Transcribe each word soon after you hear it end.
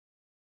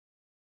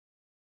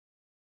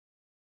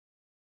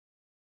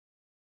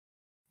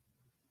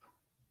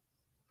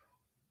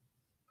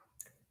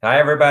Hi,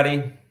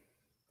 everybody.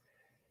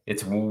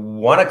 It's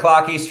 1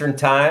 o'clock Eastern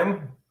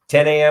Time,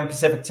 10 a.m.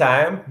 Pacific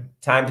Time.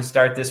 Time to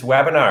start this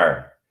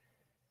webinar.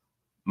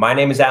 My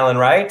name is Allan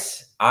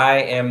Wright. I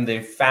am the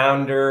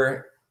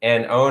founder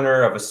and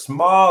owner of a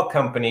small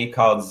company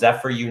called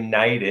Zephyr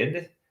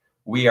United.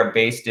 We are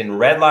based in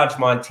Red Lodge,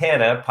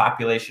 Montana,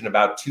 population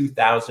about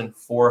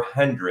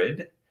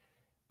 2,400,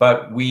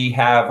 but we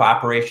have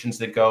operations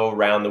that go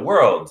around the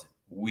world.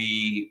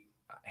 We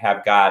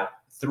have got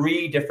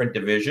 3 different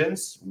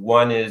divisions.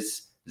 One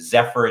is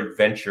Zephyr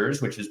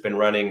Adventures, which has been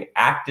running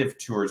active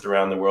tours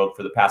around the world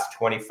for the past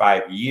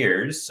 25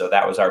 years. So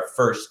that was our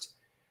first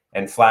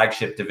and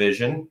flagship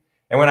division.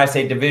 And when I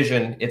say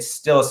division, it's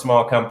still a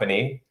small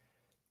company.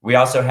 We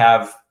also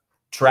have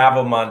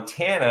Travel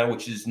Montana,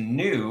 which is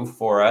new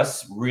for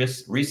us,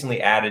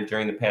 recently added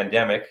during the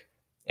pandemic,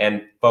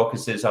 and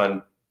focuses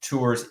on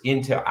tours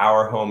into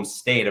our home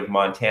state of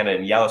Montana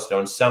and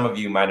Yellowstone. Some of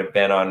you might have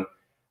been on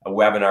a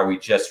webinar we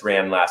just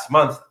ran last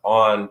month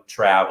on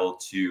travel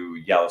to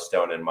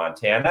Yellowstone and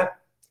Montana.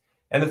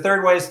 And the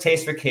third one is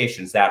Taste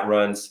Vacations. That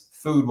runs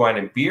food, wine,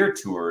 and beer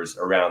tours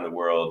around the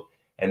world.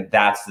 And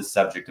that's the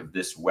subject of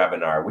this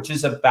webinar, which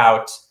is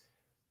about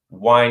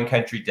wine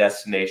country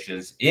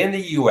destinations in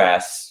the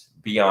US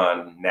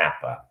beyond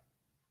Napa.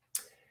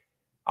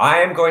 I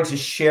am going to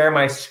share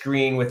my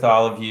screen with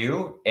all of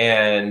you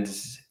and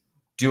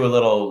do a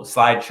little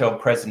slideshow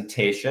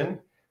presentation.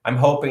 I'm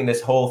hoping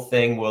this whole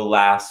thing will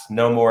last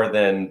no more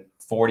than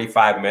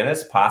 45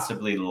 minutes,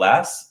 possibly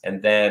less.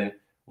 And then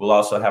we'll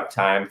also have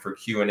time for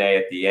Q&A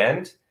at the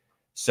end.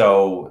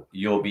 So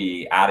you'll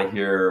be out of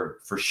here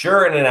for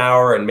sure in an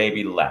hour and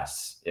maybe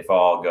less if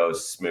all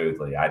goes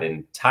smoothly. I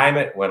didn't time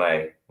it when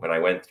I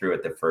went through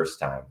it the first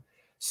time.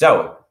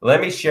 So let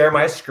me share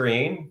my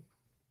screen.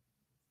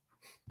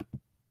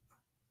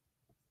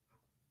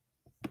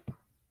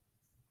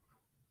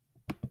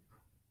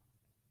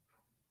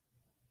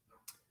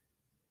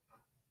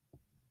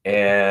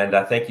 And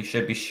I think you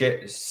should be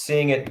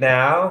seeing it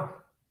now.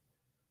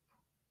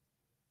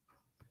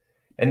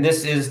 And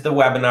this is the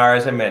webinar,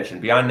 as I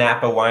mentioned, Beyond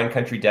Napa, Wine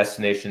Country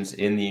Destinations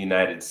in the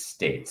United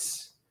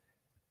States.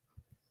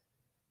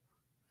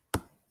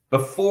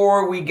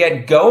 Before we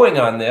get going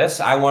on this,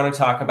 I want to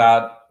talk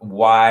about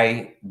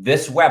why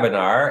this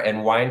webinar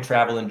and wine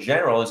travel in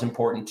general is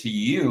important to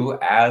you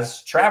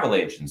as travel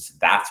agents.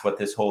 That's what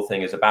this whole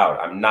thing is about.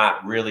 I'm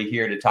not really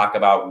here to talk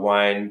about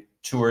wine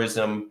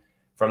tourism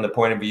from the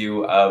point of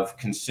view of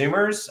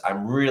consumers.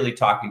 I'm really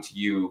talking to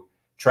you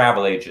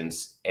travel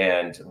agents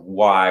and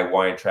why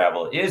wine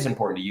travel is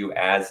important to you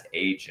as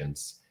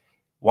agents.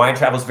 Wine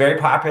travel is very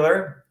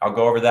popular. I'll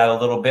go over that a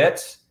little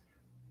bit.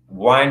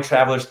 Wine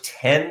travelers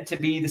tend to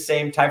be the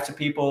same types of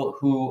people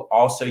who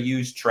also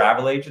use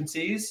travel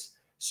agencies.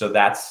 So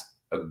that's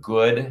a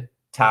good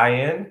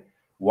tie-in.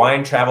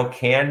 Wine travel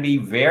can be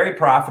very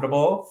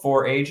profitable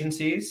for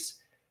agencies.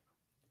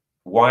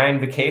 Wine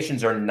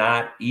vacations are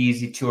not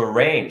easy to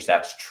arrange.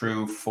 That's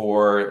true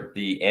for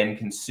the end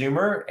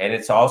consumer. And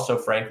it's also,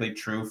 frankly,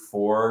 true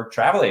for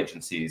travel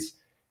agencies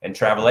and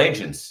travel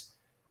agents.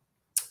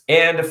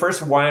 And the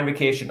first wine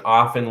vacation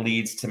often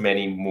leads to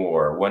many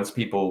more. Once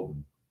people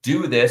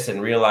do this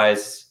and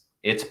realize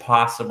it's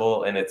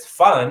possible and it's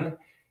fun,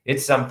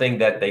 it's something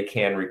that they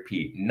can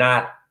repeat.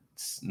 Not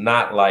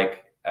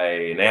like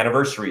an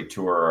anniversary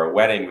tour or a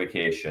wedding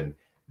vacation.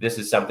 This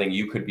is something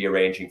you could be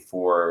arranging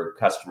for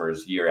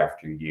customers year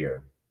after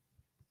year.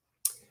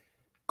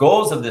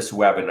 Goals of this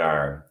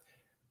webinar.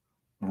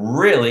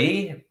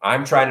 Really,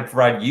 I'm trying to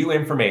provide you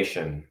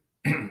information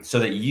so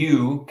that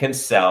you can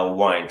sell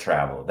wine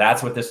travel.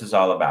 That's what this is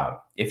all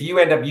about. If you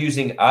end up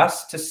using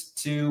us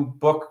to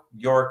book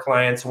your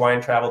clients'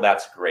 wine travel,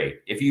 that's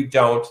great. If you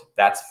don't,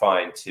 that's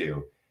fine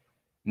too.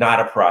 Not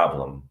a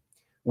problem.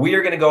 We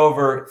are going to go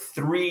over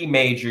 3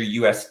 major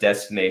US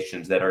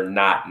destinations that are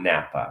not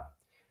Napa.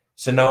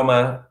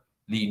 Sonoma,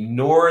 the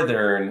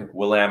northern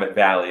Willamette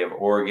Valley of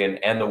Oregon,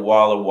 and the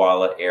Walla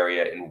Walla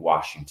area in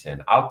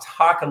Washington. I'll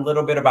talk a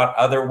little bit about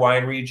other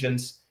wine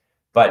regions,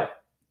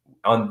 but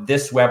on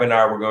this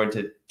webinar, we're going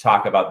to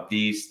talk about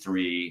these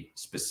 3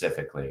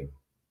 specifically.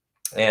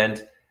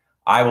 And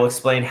I will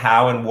explain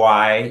how and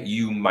why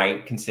you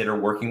might consider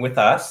working with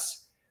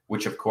us,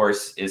 which of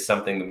course is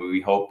something that we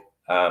hope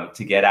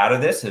to get out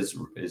of this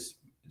is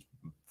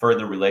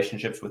further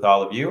relationships with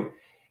all of you.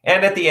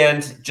 And at the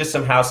end, just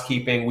some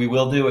housekeeping. We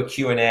will do a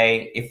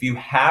Q&A. If you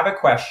have a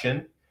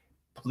question,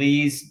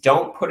 please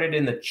don't put it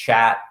in the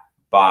chat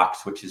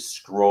box, which is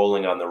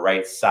scrolling on the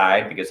right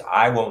side, because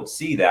I won't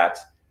see that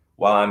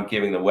while I'm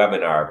giving the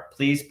webinar.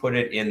 Please put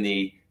it in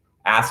the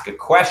Ask a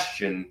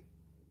Question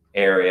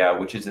area,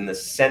 which is in the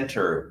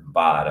center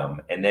bottom.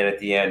 And then at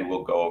the end,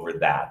 we'll go over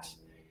that.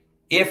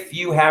 If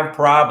you have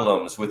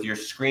problems with your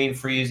screen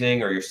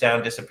freezing or your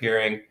sound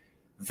disappearing,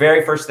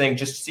 very first thing,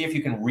 just see if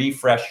you can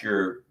refresh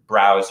your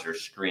browser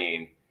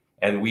screen.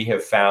 And we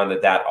have found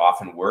that that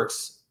often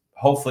works.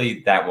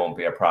 Hopefully that won't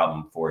be a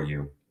problem for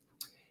you.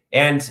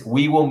 And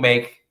we will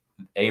make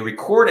a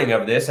recording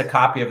of this, a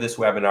copy of this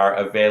webinar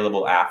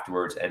available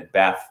afterwards. And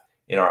Beth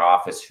in our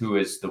office, who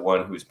is the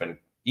one who's been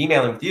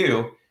emailing with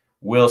you,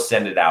 we'll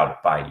send it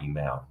out by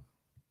email.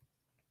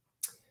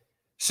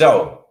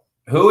 So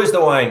who is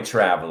the wine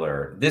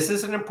traveler? This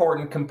is an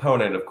important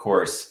component, of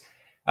course.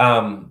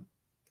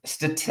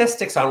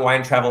 Statistics on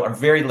wine travel are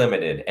very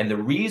limited. And the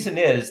reason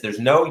is there's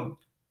no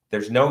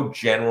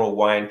general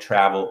wine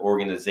travel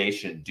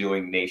organization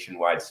doing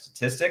nationwide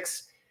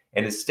statistics.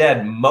 And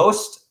instead,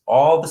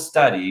 all the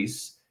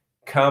studies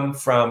come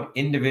from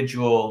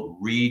individual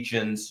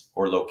regions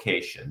or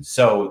locations.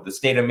 So the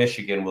state of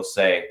Michigan will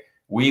say,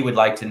 we would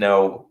like to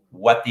know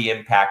what the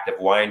impact of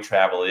wine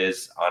travel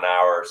is on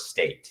our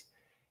state.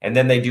 And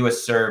then they do a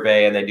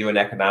survey and they do an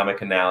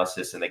economic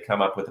analysis and they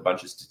come up with a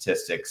bunch of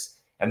statistics.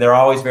 And they're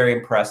always very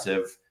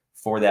impressive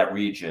for that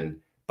region.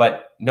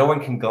 But no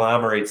one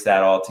conglomerates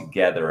that all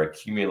together,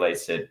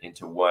 accumulates it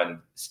into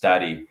one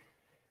study.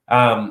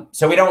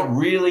 So we don't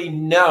really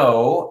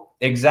know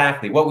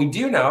exactly. What we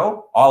do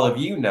know, all of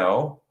you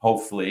know,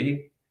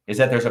 hopefully, is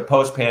that there's a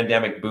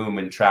post-pandemic boom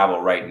in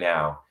travel right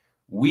now.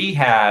 We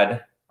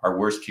had our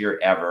worst year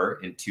ever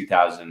in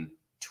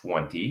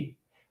 2020.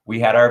 We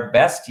had our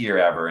best year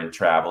ever in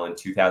travel in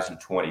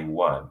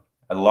 2021.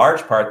 A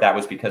large part that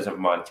was because of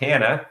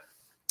Montana.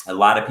 A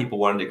lot of people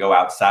wanted to go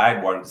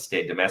outside, wanted to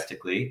stay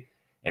domestically,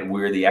 and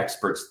we're the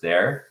experts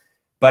there.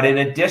 But in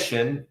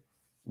addition,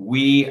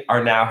 we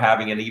are now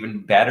having an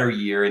even better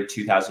year in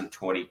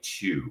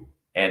 2022.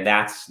 And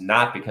that's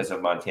not because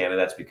of Montana,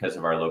 that's because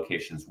of our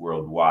locations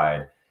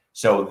worldwide.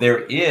 So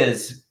there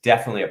is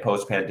definitely a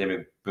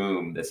post-pandemic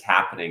boom that's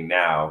happening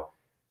now,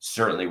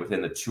 certainly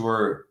within the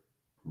tour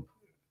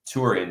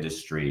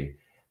industry.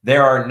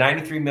 There are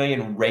 93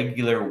 million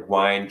regular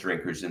wine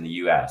drinkers in the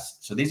US.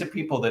 So these are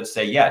people that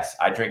say, yes,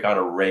 I drink on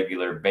a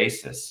regular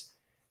basis.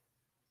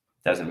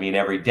 Doesn't mean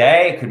every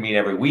day, it could mean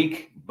every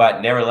week,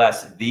 but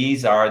nevertheless,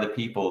 these are the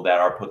people that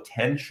are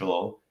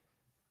potential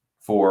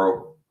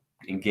for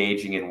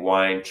engaging in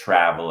wine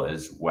travel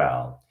as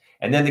well.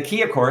 And then the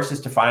key, of course,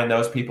 is to find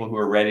those people who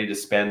are ready to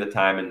spend the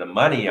time and the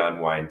money on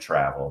wine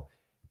travel.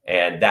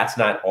 And that's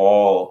not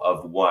all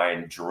of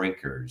wine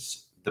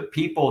drinkers. The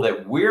people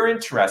that we're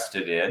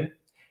interested in,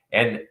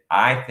 and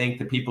I think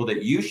the people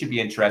that you should be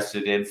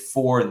interested in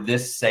for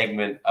this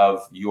segment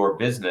of your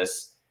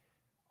business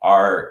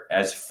are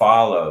as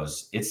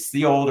follows. It's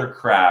the older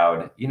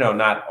crowd,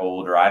 not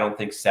older. I don't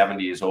think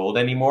 70 is old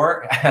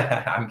anymore.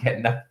 I'm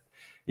getting up,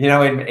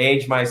 in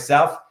age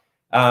myself.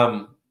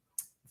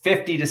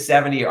 50 to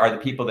 70 are the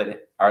people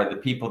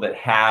that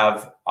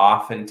have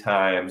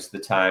oftentimes the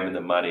time and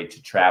the money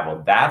to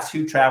travel. That's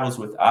who travels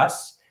with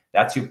us.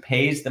 That's who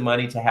pays the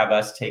money to have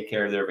us take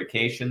care of their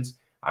vacations.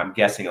 I'm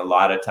guessing a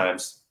lot of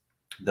times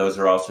those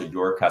are also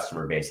your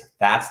customer base.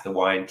 That's the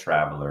wine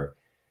traveler.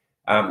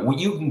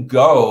 You can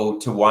go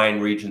to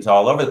wine regions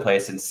all over the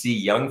place and see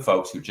young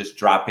folks who just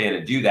drop in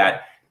and do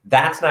that.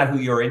 That's not who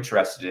you're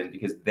interested in,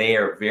 because they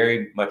are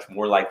very much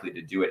more likely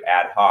to do it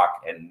ad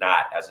hoc and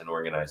not as an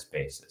organized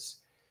basis.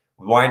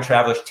 Wine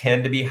travelers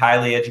tend to be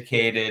highly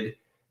educated.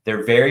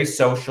 They're very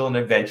social and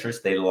adventurous.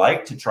 They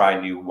like to try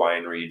new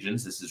wine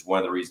regions. This is one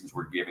of the reasons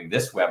we're giving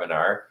this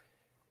webinar.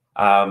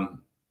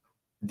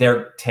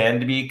 There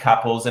tend to be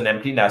couples and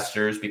empty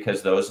nesters,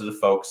 because those are the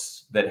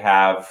folks that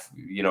have,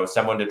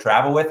 someone to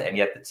travel with and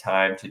yet the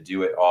time to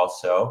do it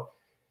also.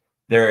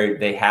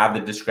 They have the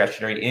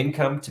discretionary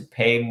income to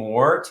pay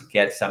more to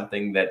get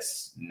something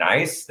that's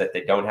nice, that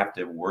they don't have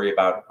to worry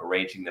about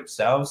arranging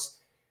themselves.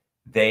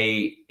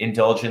 They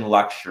indulge in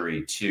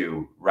luxury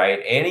too,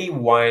 right? Any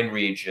wine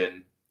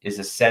region is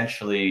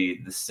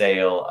essentially the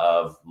sale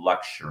of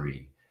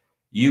luxury.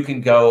 You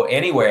can go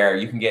anywhere,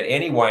 you can get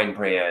any wine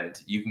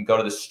brand, you can go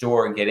to the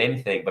store and get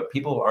anything, but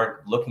people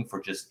aren't looking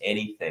for just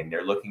anything.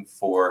 They're looking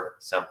for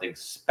something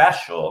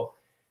special,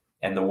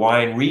 and the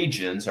wine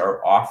regions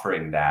are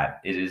offering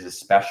that. It is a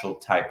special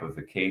type of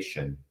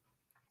vacation.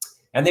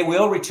 And they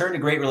will return to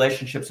great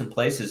relationships and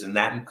places, and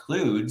that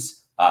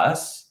includes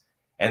us,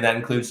 and that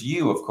includes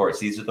you, of course.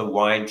 These are the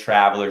wine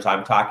travelers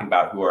I'm talking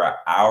about who are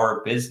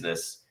our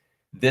business.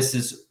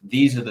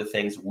 These are the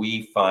things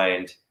we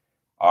find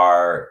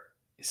are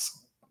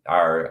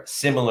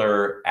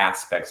similar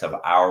aspects of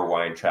our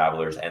wine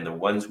travelers, and the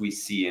ones we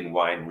see in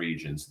wine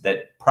regions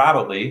that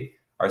probably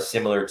are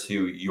similar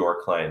to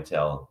your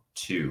clientele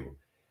too.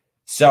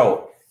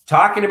 So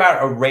talking about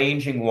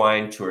arranging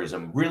wine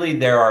tourism, really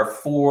there are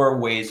 4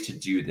 ways to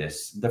do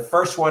this. The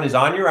first one is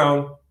on your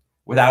own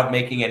without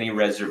making any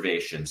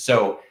reservations.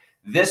 So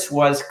this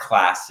was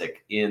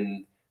classic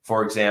in,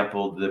 for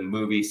example, the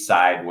movie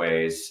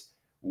Sideways,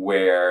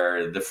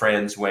 where the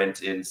friends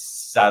went in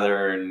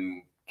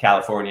Southern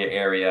California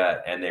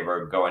area and they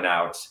were going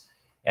out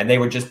and they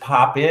would just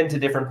pop into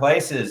different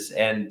places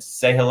and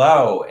say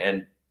hello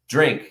and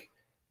drink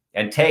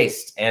and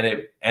taste, and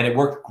it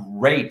worked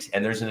great.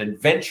 And there's an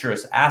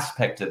adventurous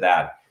aspect to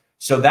that.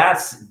 So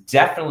that's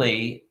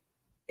definitely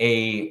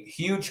a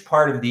huge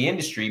part of the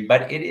industry,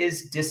 but it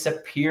is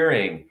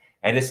disappearing,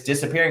 and it's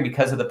disappearing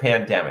because of the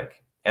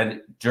pandemic.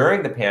 And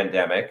during the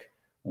pandemic,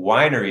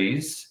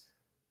 wineries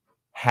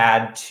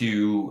had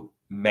to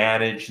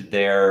manage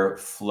their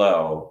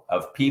flow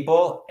of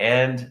people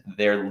and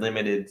their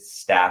limited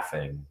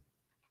staffing.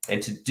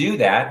 And to do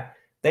that,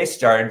 they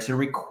started to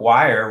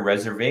require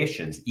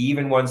reservations.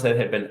 Even ones that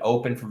had been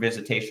open for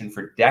visitation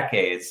for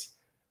decades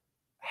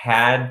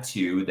had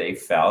to, they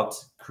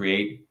felt,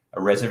 create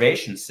a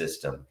reservation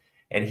system.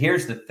 And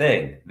here's the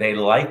thing, they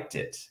liked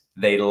it.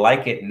 They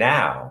like it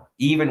now.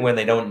 Even when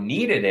they don't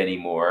need it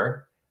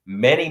anymore,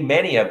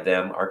 many of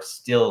them are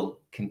still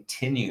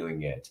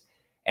continuing it.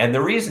 And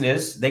the reason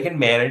is they can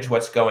manage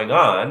what's going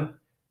on,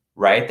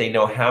 right? They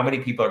know how many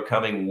people are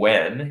coming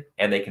when,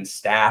 and they can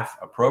staff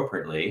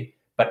appropriately,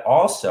 but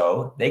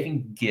also they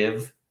can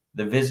give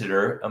the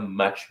visitor a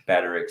much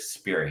better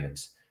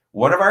experience.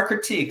 One of our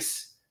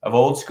critiques of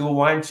old school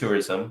wine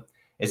tourism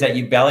is that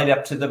you bellied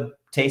up to the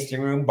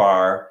tasting room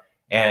bar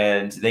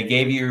and they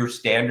gave you your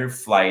standard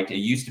flight. It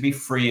used to be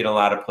free in a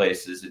lot of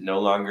places. It no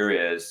longer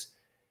is.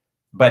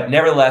 But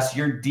nevertheless,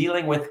 you're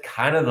dealing with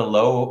kind of the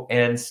low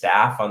end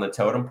staff on the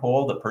totem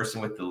pole, the person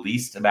with the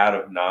least amount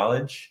of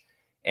knowledge.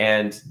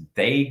 And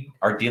they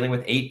are dealing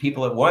with 8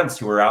 people at once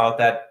who are out at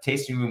that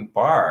tasting room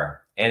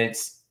bar. And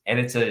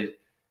it's a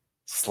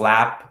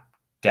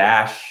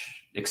slapdash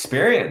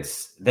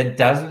experience that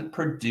doesn't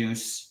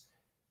produce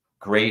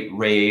great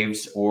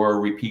raves or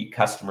repeat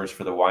customers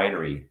for the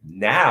winery.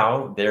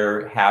 Now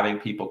they're having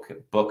people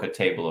book a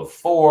table of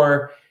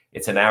 4.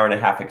 It's an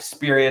hour-and-a-half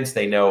experience.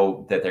 They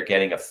know that they're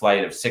getting a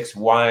flight of 6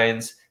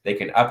 wines. They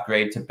can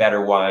upgrade to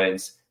better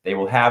wines. They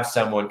will have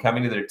someone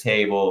coming to their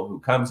table who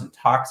comes and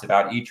talks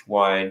about each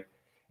wine.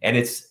 And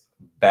it's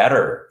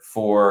better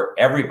for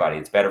everybody.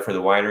 It's better for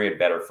the winery and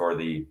better for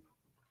the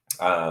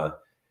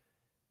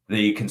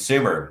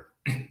consumer.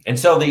 And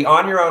so the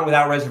on your own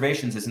without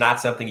reservations is not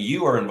something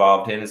you are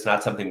involved in. It's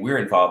not something we're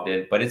involved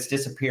in, but it's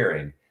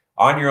disappearing.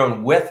 On your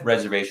own with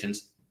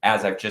reservations,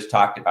 as I've just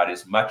talked about,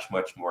 is much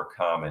more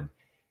common.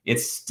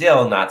 It's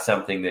still not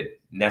something that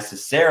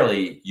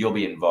necessarily you'll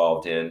be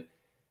involved in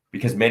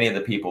because many of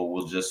the people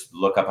will just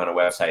look up on a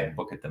website and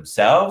book it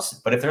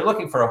themselves. But if they're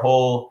looking for a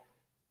whole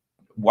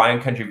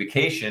wine country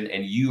vacation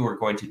and you are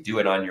going to do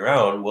it on your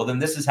own, well, then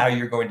this is how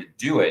you're going to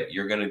do it.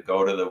 You're going to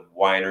go to the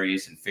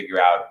wineries and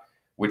figure out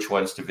which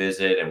ones to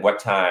visit and what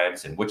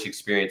times and which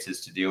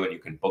experiences to do, and you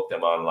can book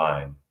them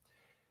online.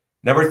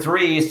 Number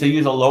 3 is to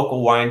use a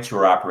local wine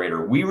tour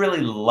operator. We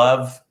really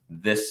love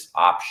this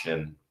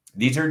option.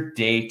 These are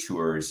day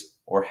tours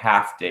or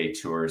half-day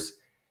tours,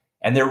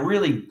 and they're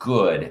really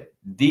good.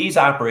 These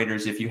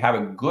operators, if you have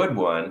a good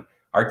one,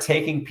 are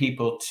taking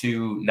people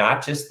to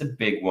not just the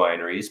big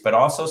wineries, but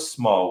also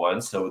small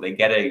ones, so they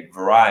get a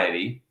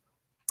variety.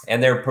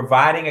 And they're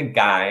providing a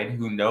guide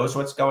who knows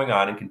what's going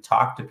on and can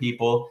talk to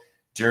people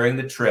during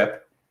the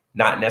trip,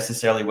 not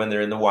necessarily when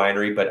they're in the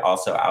winery, but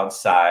also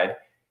outside.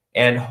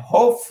 And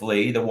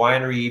hopefully the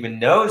winery even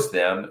knows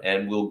them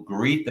and will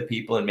greet the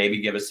people and maybe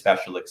give a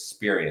special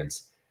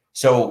experience.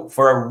 So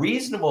for a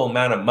reasonable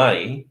amount of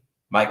money,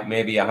 like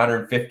maybe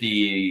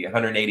 150,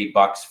 180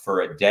 bucks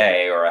for a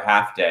day or a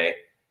half day,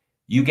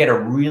 you get a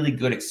really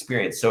good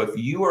experience. So if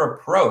you are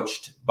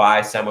approached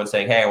by someone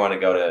saying, hey, I want to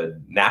go to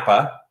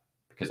Napa,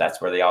 because that's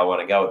where they all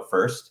want to go at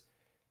first,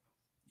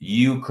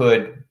 you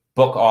could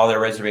book all their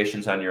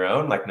reservations on your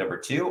own, like number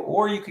 2,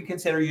 or you could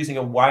consider using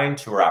a wine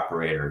tour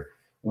operator.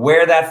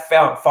 Where that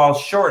falls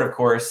short, of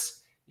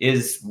course,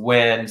 is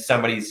when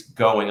somebody's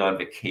going on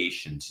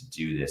vacation to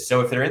do this.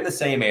 So if they're in the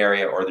same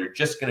area or they're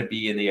just going to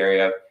be in the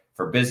area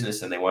for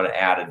business and they want to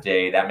add a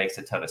day, that makes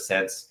a ton of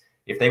sense.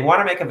 If they want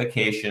to make a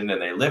vacation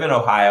and they live in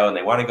Ohio and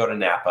they want to go to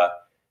Napa,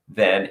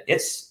 then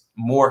it's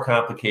more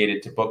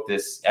complicated to book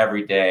this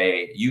every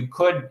day. You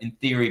could, in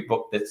theory,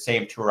 book the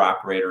same tour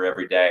operator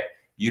every day.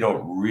 You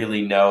don't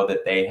really know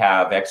that they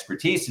have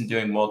expertise in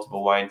doing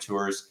multiple wine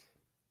tours.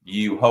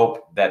 You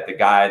hope that the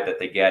guide that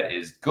they get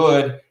is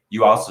good.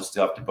 You also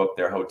still have to book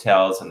their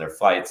hotels and their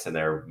flights and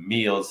their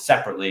meals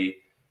separately.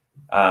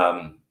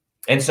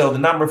 And so the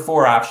number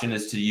 4 option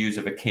is to use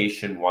a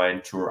vacation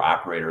wine tour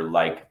operator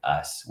like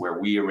us, where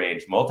we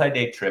arrange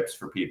multi-day trips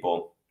for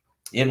people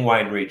in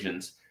wine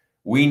regions.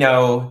 We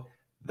know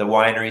the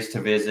wineries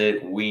to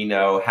visit. We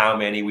know how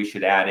many we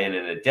should add in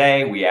a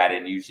day. We add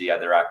in usually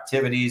other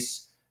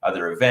activities,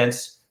 other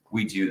events.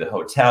 We do the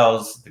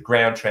hotels, the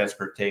ground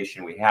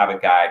transportation. We have a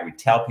guide. We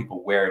tell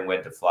people where and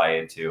when to fly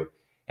into,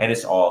 and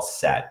it's all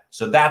set.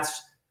 So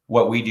that's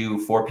what we do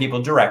for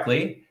people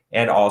directly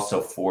and also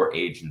for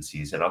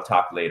agencies. And I'll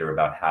talk later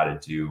about how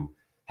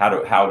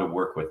to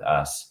work with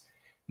us.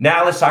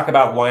 Now let's talk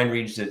about wine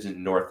regions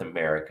in North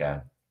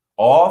America.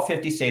 All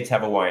 50 states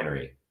have a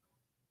winery,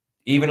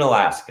 even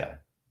Alaska.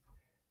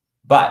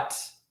 But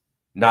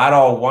not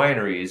all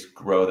wineries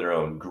grow their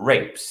own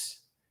grapes.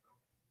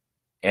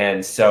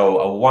 And so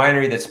a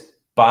winery that's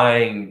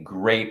buying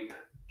grape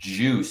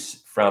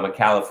juice from a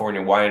California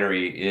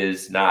winery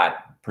is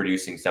not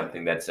producing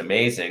something that's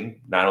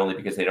amazing, not only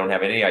because they don't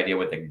have any idea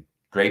what the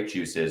grape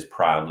juice is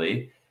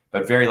probably,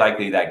 but very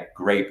likely that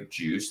grape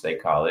juice, they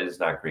call it, is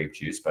not grape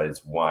juice, but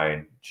it's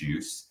wine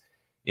juice,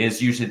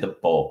 is usually the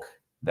bulk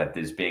that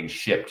is being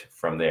shipped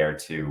from there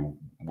to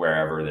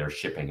wherever they're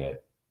shipping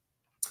it.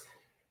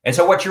 And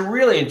so what you're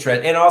really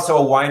interested, and also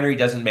a winery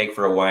doesn't make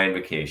for a wine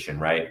vacation,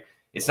 right?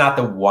 It's not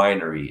the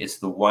winery, it's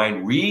the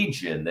wine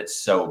region that's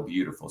so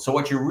beautiful. So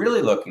what you're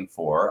really looking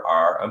for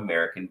are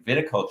American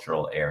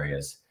viticultural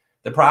areas.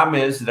 The problem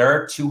is there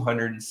are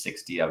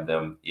 260 of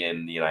them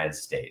in the United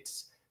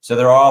States. So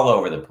they're all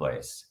over the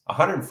place.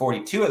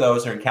 142 of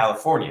those are in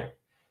California.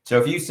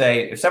 So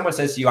if someone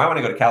says to you, I want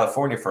to go to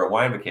California for a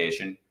wine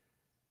vacation,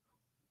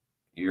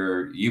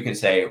 you can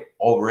say,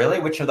 oh, really?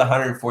 Which of the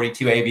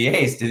 142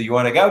 AVAs do you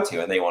want to go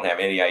to? And they won't have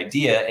any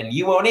idea. And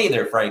you won't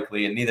either,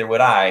 frankly, and neither would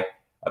I,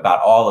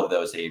 about all of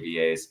those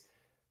AVAs.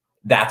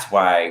 That's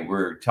why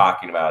we're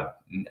talking about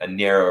a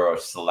narrower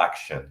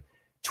selection.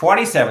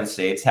 27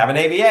 states have an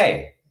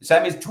AVA. So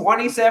that means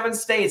 27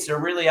 states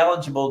are really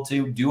eligible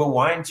to do a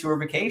wine tour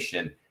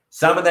vacation.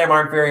 Some of them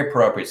aren't very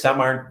appropriate. Some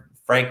aren't,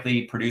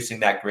 frankly, producing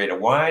that great a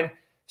wine.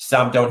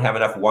 Some don't have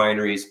enough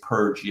wineries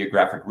per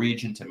geographic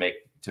region to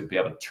be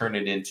able to turn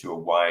it into a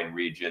wine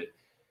region.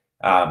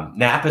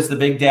 Napa's the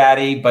big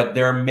daddy, but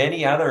there are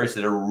many others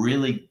that are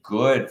really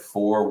good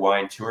for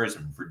wine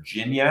tourism.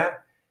 Virginia,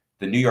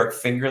 the New York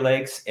Finger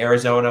Lakes,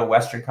 Arizona,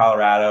 Western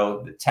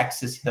Colorado, the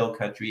Texas Hill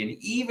Country, and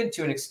even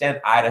to an extent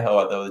Idaho,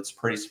 although it's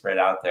pretty spread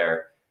out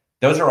there.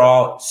 Those are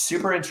all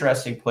super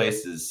interesting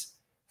places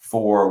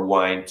for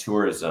wine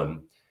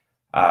tourism.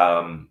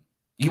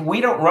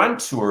 We don't run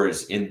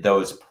tours in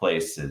those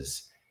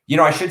places.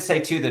 I should say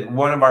too that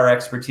one of our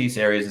expertise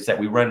areas is that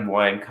we run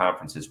wine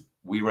conferences.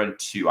 We run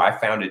two. I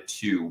founded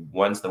two.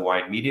 One's the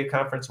Wine Media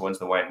Conference. One's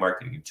the Wine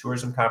Marketing and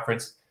Tourism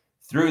Conference.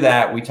 Through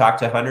that, we talk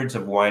to hundreds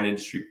of wine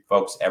industry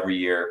folks every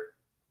year,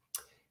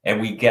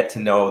 and we get to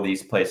know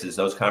these places.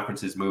 Those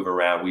conferences move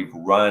around. We've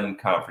run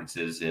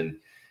conferences in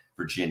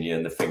Virginia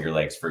and the Finger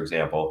Lakes, for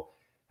example.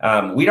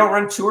 We don't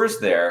run tours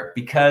there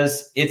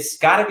because it's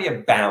got to be a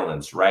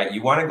balance, right?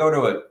 You want to go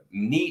to a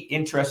neat,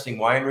 interesting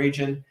wine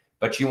region,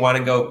 but you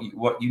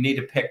need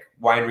to pick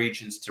wine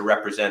regions to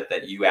represent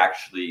that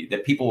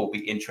people will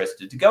be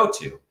interested to go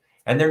to.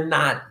 And they're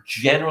not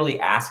generally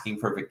asking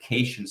for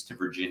vacations to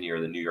Virginia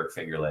or the New York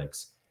Finger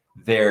Lakes.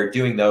 They're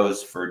doing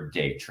those for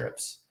day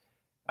trips.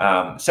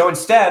 So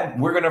instead,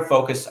 we're going to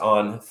focus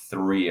on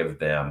three of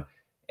them.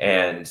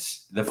 And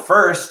the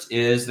first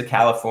is the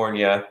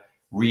California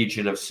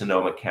region of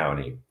Sonoma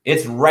County.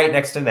 It's right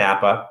next to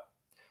Napa.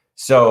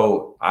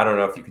 So I don't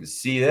know if you can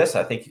see this.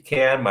 I think you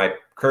can. My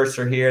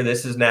cursor here,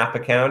 this is Napa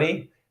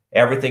County.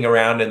 Everything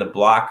around in the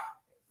black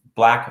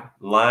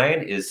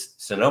line is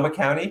Sonoma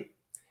County.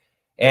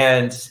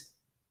 And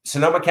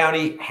Sonoma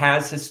County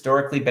has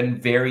historically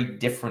been very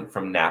different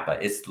from Napa.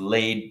 It's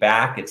laid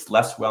back. It's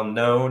less well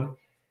known.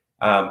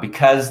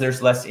 Because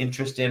there's less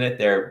interest in it,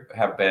 there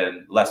have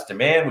been less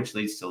demand, which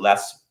leads to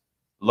less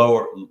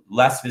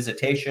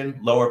visitation,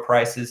 lower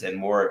prices, and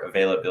more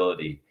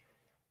availability.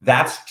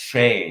 That's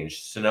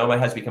changed. Sonoma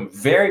has become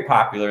very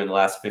popular in the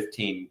last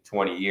 15,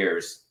 20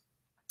 years.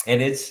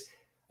 And it's,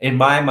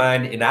 in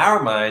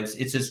our minds,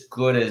 it's as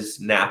good as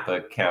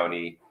Napa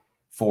County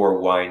for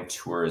wine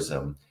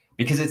tourism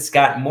because it's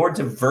got more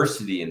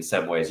diversity in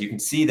some ways. You can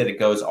see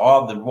that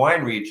all the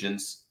wine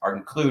regions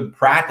include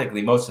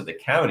practically most of the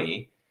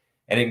county,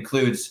 and it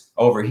includes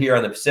over here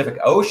on the Pacific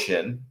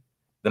Ocean,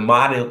 the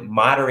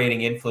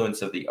moderating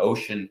influence of the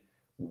ocean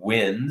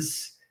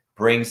winds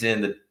brings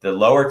in the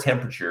lower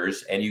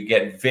temperatures, and you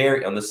get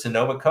on the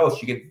Sonoma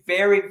coast, you get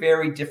very,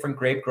 very different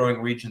grape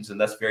growing regions and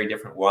thus very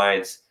different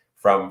wines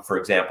from, for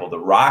example, the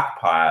rock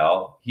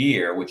pile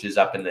here, which is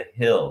up in the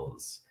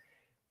hills.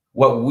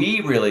 What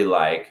we really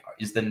like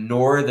is the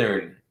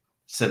northern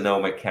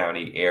Sonoma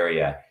County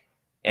area.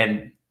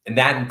 And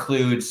that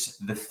includes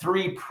the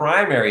three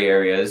primary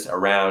areas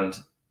around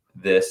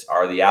this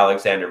are the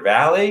Alexander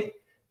Valley,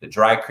 the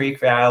Dry Creek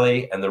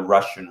Valley, and the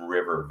Russian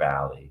River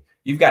Valley.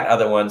 You've got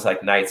other ones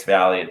like Knights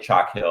Valley and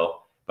Chalk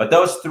Hill, but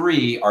those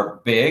three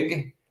are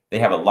big. They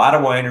have a lot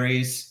of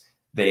wineries.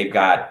 They've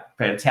got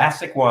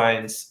fantastic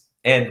wines,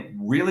 and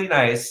really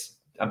nice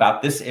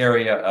about this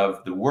area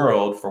of the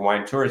world for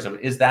wine tourism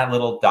is that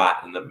little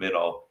dot in the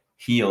middle,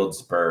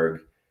 Healdsburg,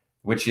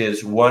 which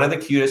is one of the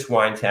cutest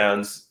wine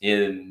towns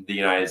in the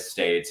United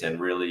States and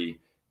really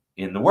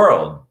in the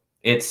world.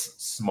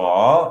 It's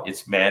small,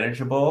 it's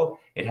manageable,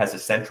 it has a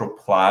central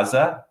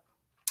plaza,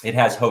 it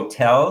has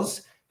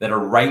hotels that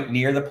are right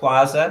near the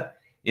plaza,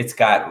 it's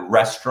got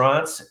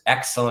restaurants,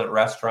 excellent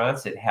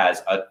restaurants, it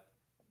has a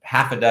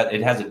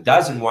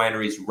dozen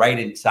wineries right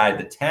inside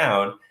the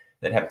town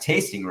that have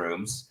tasting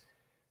rooms.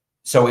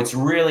 So it's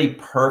really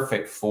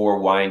perfect for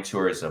wine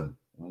tourism.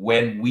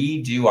 When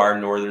we do our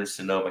Northern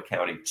Sonoma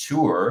County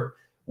tour,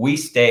 we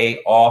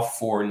stay all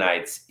 4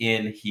 nights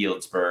in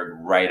Healdsburg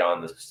right on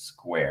the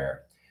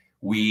square.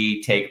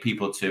 We take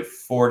people to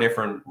 4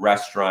 different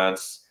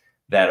restaurants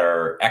that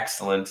are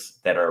excellent,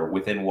 that are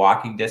within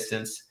walking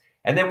distance.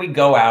 And then we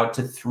go out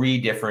to 3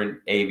 different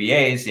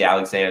AVAs, the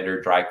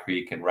Alexander, Dry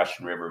Creek, and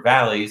Russian River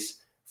Valleys,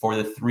 for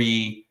the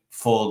 3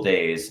 full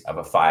days of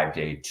a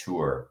 5-day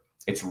tour.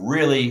 It's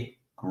really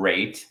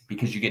great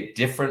because you get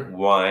different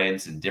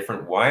wines and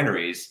different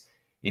wineries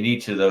in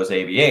each of those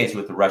AVAs,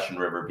 with the Russian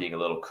River being a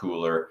little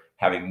cooler,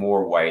 having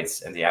more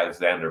whites, and the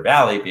Alexander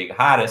Valley being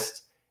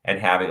hottest and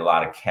having a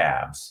lot of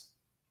cabs,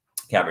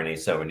 Cabernet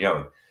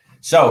Sauvignon.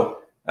 So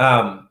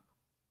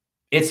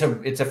it's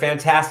a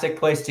fantastic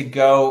place to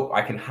go.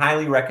 I can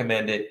highly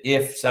recommend it.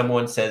 If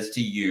someone says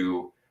to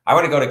you, I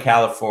want to go to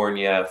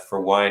California for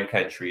wine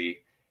country,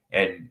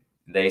 and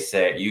they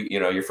say, you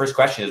know, your first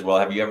question is, well,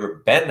 have you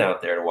ever been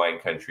out there to wine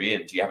country,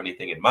 and do you have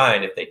anything in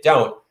mind? If they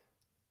don't,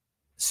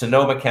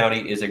 Sonoma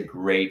County is a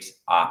great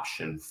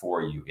option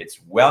for you. It's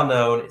well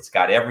known, it's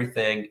got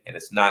everything, and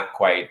it's not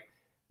quite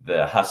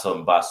the hustle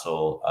and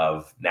bustle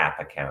of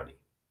Napa County.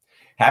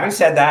 Having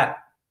said that,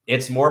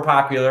 it's more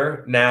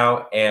popular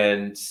now,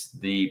 and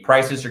the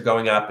prices are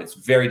going up. It's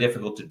very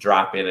difficult to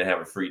drop in and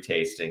have a free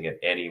tasting at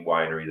any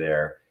winery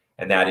there,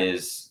 and that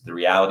is the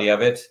reality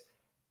of it.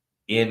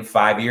 In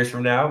 5 years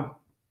from now,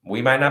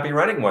 we might not be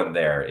running one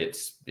there.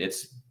 It's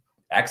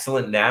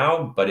excellent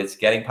now, but it's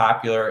getting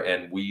popular,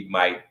 and we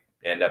might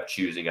end up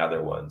choosing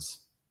other ones.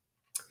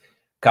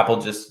 Couple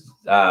just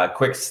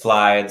quick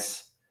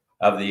slides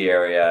of the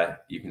area.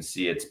 You can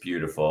see it's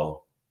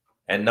beautiful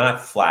and not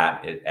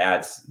flat. It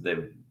adds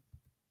the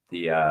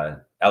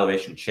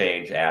elevation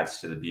change adds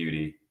to the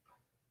beauty.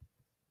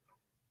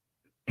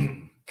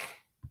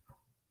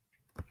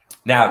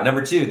 Now,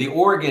 number 2, the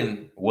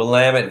Oregon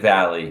Willamette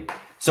Valley.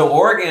 So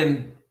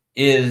Oregon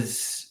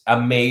is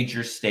a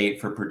major state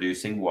for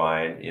producing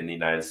wine in the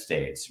United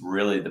States.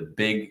 Really, the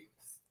big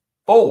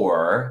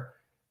 4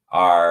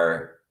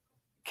 are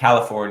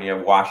California,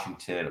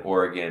 Washington,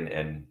 Oregon,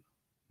 and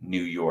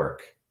New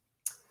York.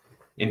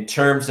 In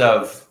terms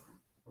of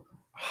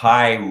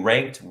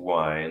high-ranked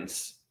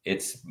wines,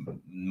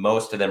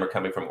 most of them are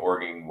coming from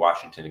Oregon,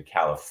 Washington, and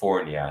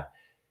California.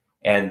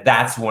 And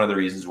that's one of the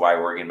reasons why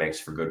Oregon makes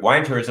for good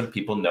wine tourism.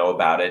 People know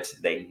about it.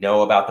 They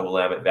know about the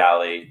Willamette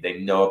Valley. They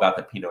know about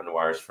the Pinot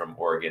Noirs from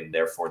Oregon.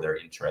 Therefore, they're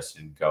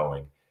interested in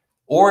going.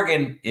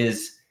 Oregon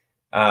is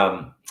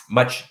a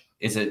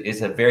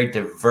very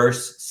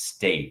diverse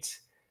state.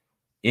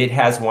 It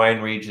has wine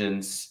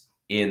regions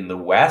in the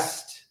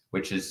west,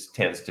 which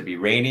tends to be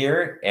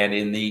rainier, and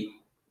in the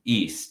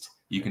east.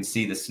 You can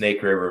see the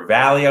Snake River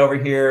Valley over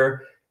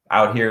here.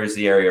 Out here is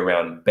the area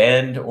around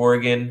Bend,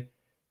 Oregon.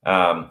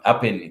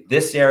 Up in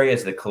this area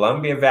is the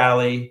Columbia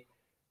Valley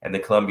and the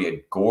Columbia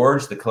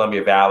Gorge. The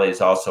Columbia Valley is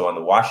also on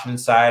the Washington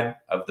side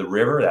of the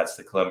river. That's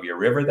the Columbia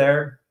River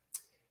there.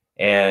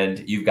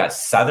 And you've got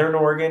Southern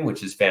Oregon,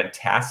 which is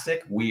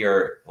fantastic. We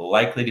are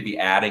likely to be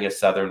adding a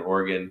Southern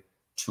Oregon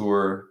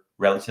tour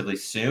relatively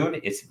soon.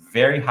 It's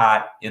very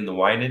hot in the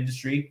wine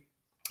industry.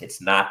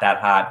 It's not that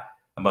hot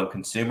among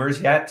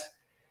consumers yet.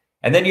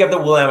 And then you have the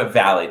Willamette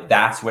Valley.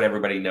 That's what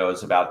everybody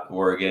knows about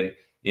Oregon.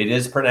 It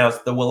is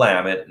pronounced the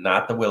Willamette,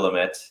 not the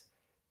Willamette.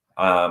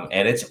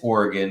 And it's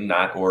Oregon,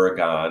 not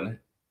Oregon.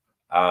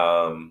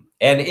 And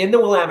in the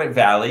Willamette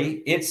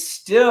Valley, it's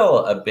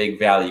still a big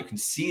valley. You can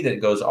see that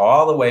it goes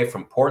all the way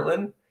from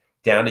Portland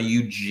down to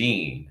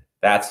Eugene.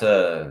 That's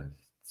a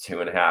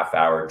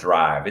 2.5-hour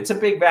drive. It's a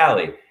big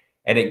valley,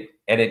 and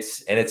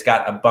it's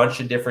got a bunch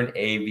of different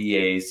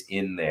AVAs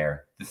in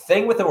there. The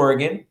thing with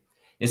Oregon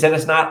is that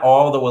it's not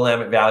all the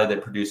Willamette Valley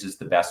that produces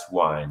the best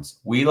wines.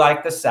 We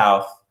like the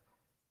South,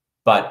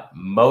 but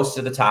most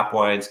of the top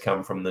wines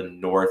come from the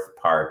north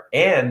part,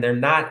 and they're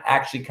not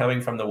actually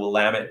coming from the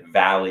Willamette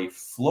Valley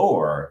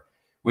floor,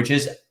 which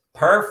is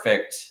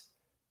perfect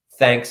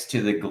thanks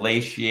to the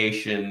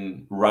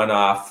glaciation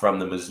runoff from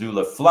the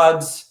Missoula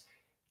floods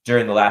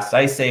during the last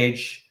ice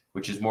age,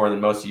 which is more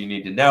than most of you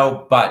need to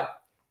know.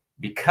 But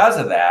because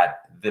of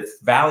that, the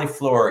valley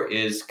floor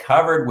is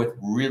covered with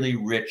really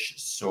rich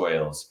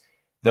soils.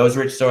 Those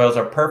rich soils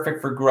are perfect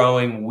for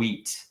growing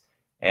wheat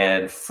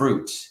and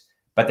fruit,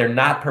 but they're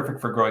not perfect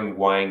for growing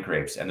wine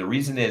grapes. And the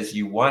reason is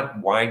you want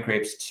wine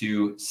grapes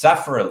to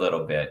suffer a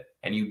little bit,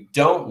 and you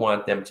don't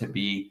want them to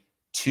be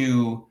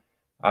too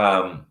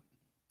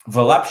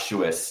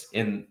voluptuous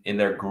in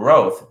their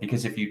growth,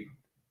 because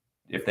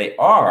if they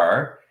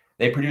are,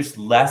 they produce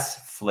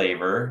less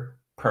flavor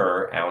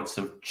per ounce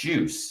of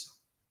juice,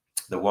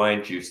 the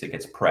wine juice that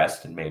gets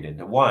pressed and made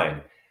into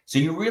wine. So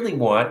you really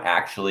want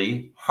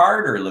actually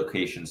harder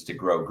locations to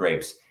grow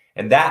grapes.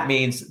 And that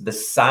means the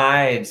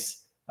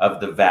sides of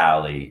the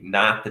valley,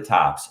 not the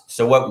tops.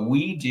 So what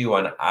we do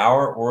on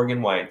our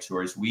Oregon wine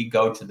tours, we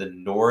go to the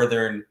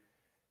northern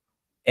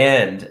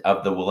end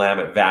of the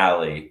Willamette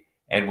Valley,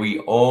 and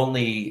we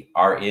only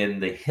are in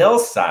the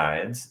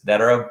hillsides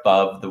that are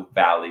above the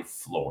valley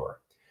floor.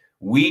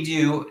 We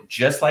do,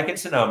 just like in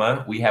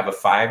Sonoma, we have a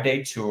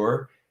 5-day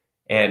tour,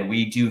 and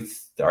we do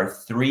our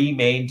 3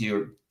 main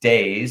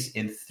days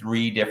in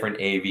 3 different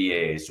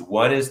AVAs.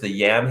 One is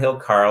the Yamhill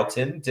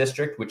Carlton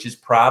district, which is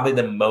probably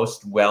the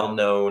most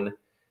well-known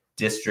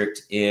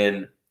district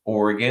in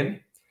Oregon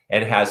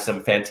and has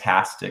some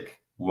fantastic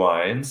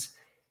wines.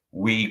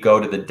 We go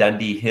to the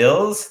Dundee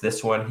Hills,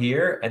 this one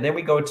here, and then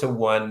we go to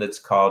one that's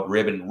called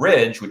Ribbon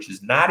Ridge, which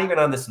is not even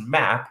on this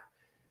map,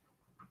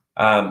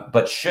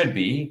 but should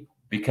be,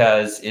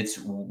 because it's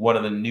one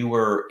of the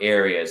newer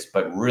areas,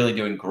 but really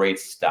doing great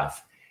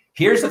stuff.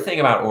 Here's the thing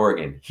about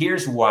Oregon.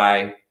 Here's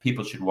why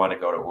people should want to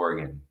go to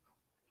Oregon.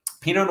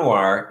 Pinot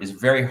Noir is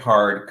very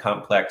hard,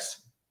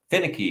 complex,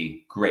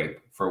 finicky grape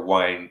for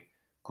wine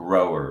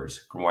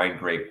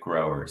grape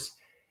growers.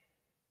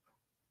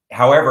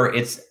 However,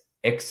 it's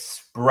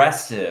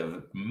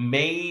expressive,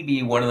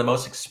 maybe one of the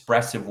most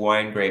expressive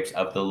wine grapes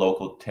of the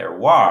local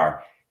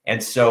terroir.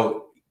 And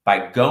so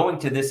by going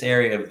to this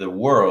area of the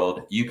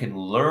world, you can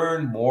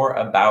learn more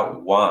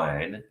about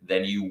wine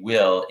than you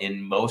will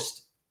in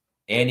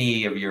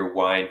any of your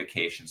wine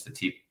vacations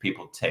that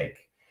people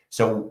take.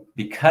 So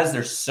because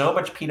there's so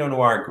much Pinot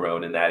Noir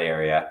grown in that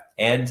area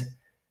and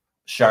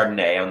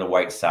Chardonnay on the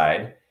white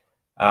side,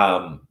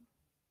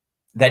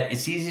 that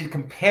it's easy to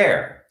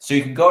compare. So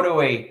you can go to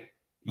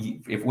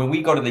when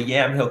we go to the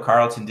Yamhill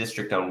Carlton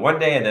district on one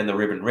day and then the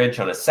Ribbon Ridge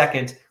on a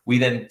second, we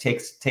then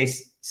taste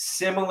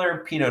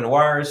similar Pinot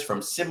Noirs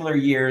from similar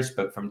years,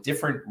 but from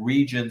different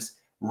regions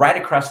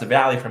right across the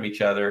valley from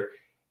each other.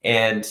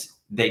 And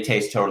they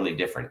taste totally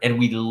different. And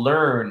we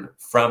learn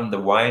from the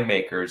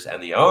winemakers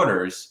and the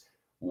owners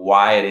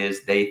why it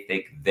is they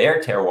think their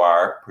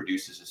terroir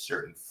produces a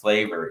certain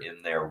flavor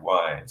in their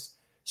wines.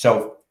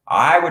 So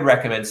I would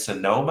recommend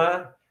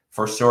Sonoma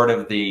for sort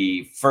of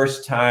the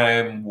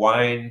first-time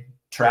wine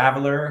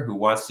traveler who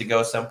wants to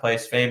go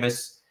someplace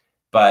famous,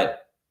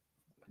 but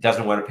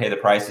doesn't want to pay the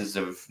prices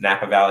of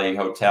Napa Valley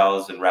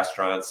hotels and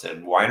restaurants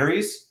and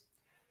wineries.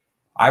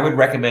 I would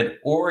recommend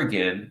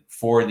Oregon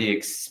for the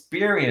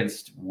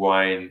experienced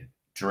wine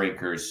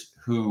drinkers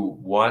who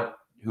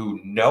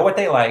know what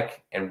they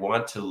like and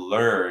want to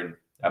learn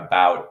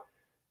about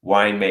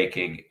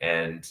winemaking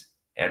and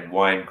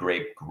wine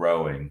grape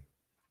growing.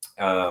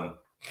 And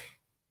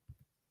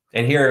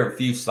here are a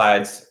few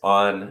slides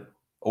on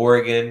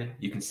Oregon.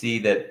 You can see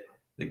that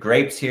the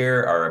grapes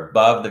here are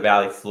above the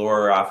valley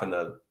floor off in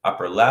the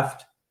upper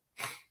left.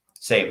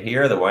 Same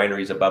here, the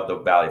winery's above the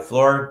valley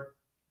floor.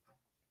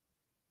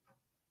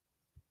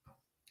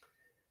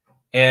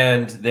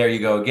 And there you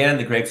go again,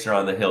 the grapes are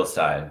on the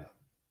hillside.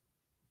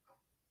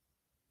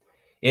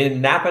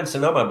 In Napa and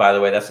Sonoma, by the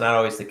way, that's not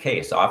always the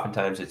case.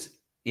 Oftentimes it's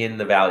in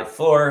the valley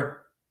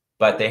floor,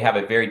 but they have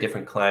a very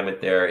different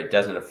climate there. It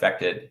doesn't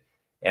affect it.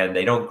 And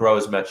they don't grow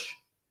as much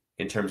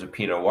in terms of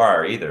Pinot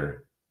Noir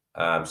either.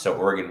 So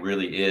Oregon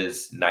really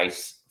is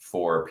nice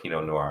for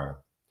Pinot Noir.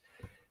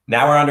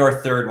 Now we're on to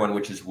our third one,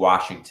 which is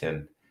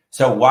Washington.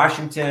 So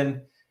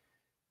Washington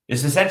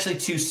is essentially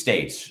two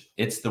states.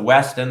 It's the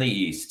West and the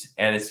East,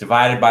 and it's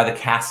divided by the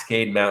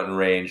Cascade Mountain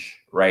Range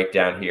right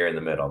down here in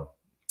the middle.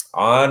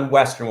 On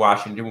Western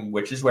Washington,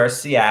 which is where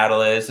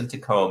Seattle is and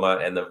Tacoma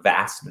and the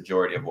vast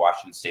majority of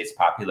Washington State's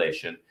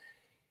population,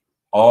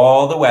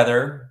 all the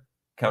weather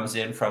comes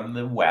in from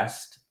the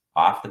west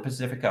off the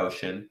Pacific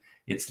Ocean.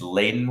 It's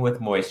laden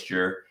with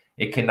moisture.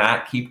 It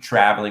cannot keep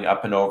traveling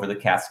up and over the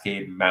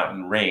Cascade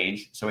Mountain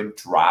Range, so it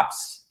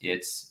drops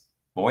its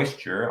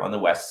moisture on the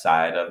west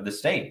side of the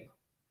state,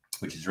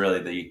 which is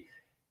really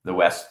the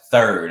west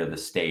third of the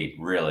state,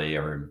 really,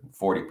 or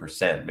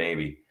 40%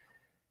 maybe.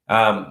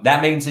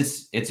 That means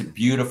it's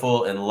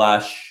beautiful and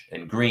lush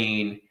and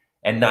green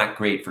and not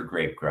great for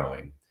grape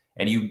growing.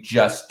 And you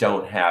just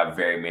don't have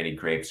very many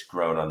grapes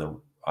grown on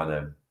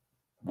the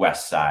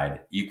west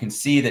side. You can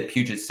see that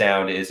Puget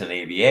Sound is an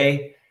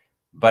AVA,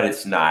 but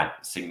it's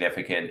not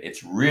significant.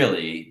 It's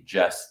really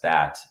just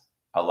that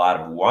a lot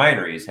of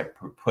wineries have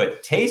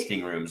put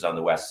tasting rooms on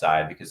the west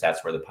side because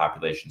that's where the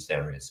population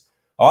center is.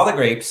 All the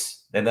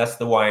grapes, and that's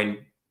the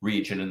wine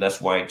region, and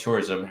thus wine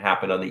tourism,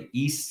 happen on the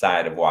east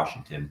side of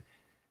Washington.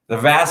 The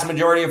vast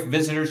majority of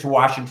visitors to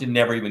Washington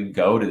never even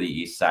go to the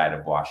east side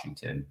of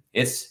Washington.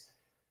 It's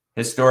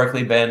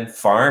historically been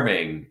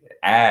farming,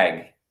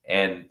 ag,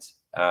 and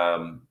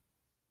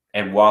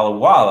Walla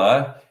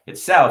Walla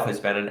itself has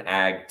been an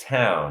ag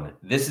town.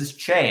 This has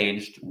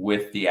changed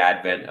with the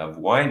advent of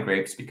wine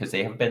grapes because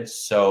they have been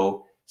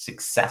so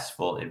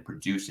successful in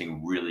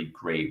producing really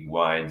great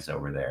wines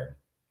over there.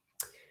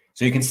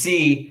 So you can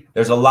see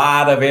there's a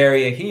lot of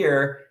area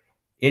here.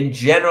 In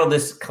general,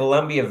 this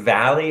Columbia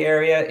Valley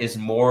area is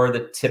more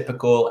the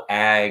typical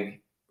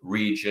ag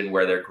region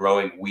where they're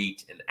growing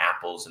wheat and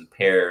apples and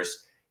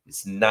pears.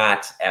 It's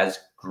not as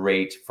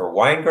great for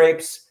wine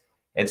grapes,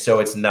 and so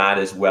it's not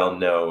as well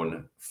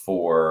known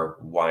for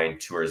wine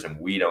tourism.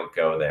 We don't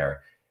go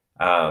there.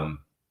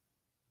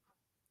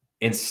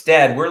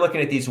 Instead, we're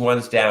looking at these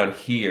ones down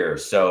here.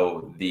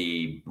 So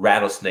the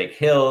Rattlesnake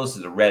Hills,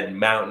 the Red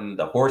Mountain,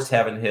 the Horse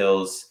Heaven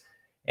Hills,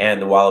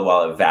 and the Walla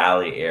Walla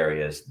Valley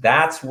areas.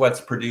 That's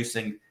what's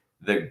producing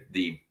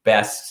the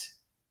best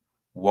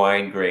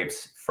wine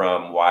grapes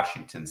from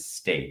Washington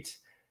State.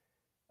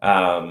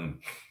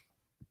 And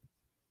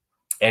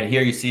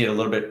here you see it a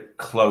little bit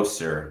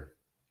closer.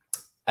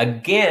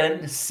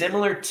 Again,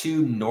 similar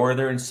to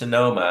northern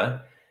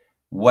Sonoma,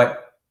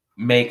 what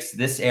makes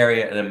this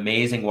area an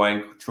amazing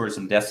wine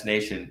tourism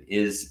destination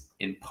is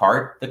in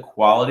part the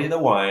quality of the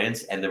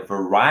wines and the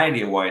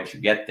variety of wines you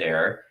get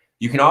there.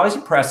 You can always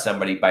impress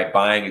somebody by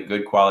buying a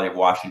good quality of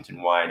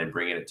Washington wine and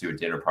bringing it to a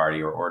dinner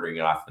party or ordering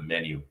it off the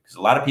menu. Because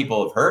a lot of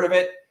people have heard of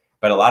it,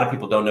 but a lot of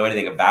people don't know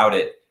anything about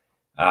it.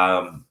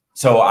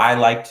 So I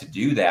like to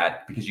do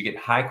that because you get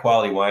high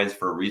quality wines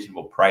for a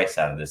reasonable price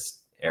out of this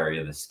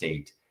area of the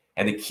state.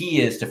 And the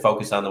key is to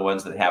focus on the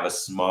ones that have a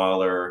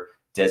smaller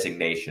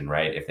designation,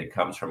 right? If it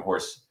comes from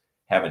Horse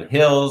Heaven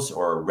Hills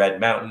or Red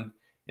Mountain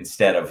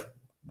instead of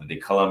the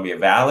Columbia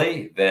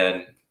Valley,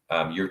 then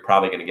you're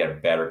probably going to get a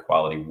better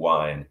quality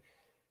wine.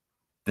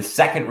 The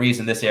second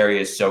reason this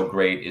area is so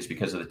great is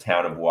because of the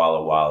town of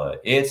Walla Walla.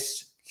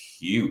 It's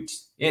cute.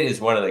 It is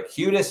one of the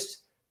cutest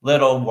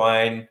little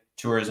wine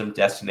tourism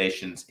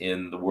destinations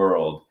in the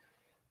world.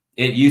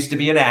 It used to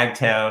be an ag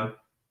town.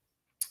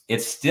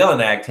 It's still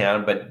an ag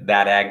town, but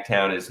that ag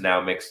town is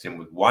now mixed in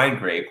with wine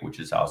grape, which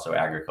is also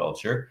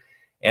agriculture.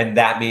 And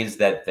that means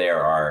that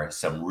there are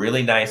some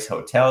really nice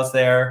hotels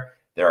there.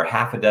 There are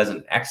half a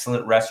dozen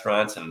excellent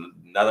restaurants and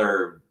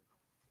another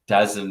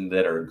dozen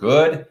that are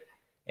good.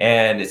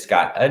 And it's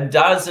got a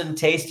dozen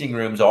tasting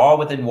rooms, all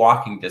within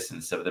walking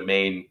distance of the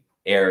main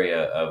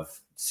area of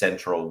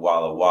central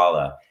Walla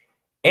Walla.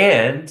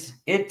 And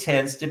it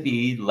tends to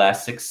be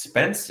less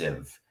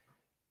expensive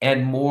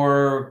and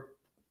more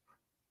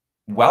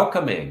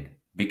welcoming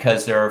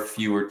because there are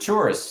fewer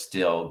tourists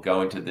still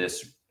going to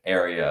this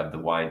area of the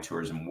wine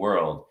tourism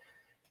world.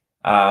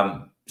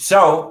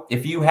 So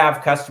if you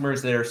have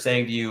customers that are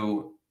saying to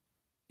you,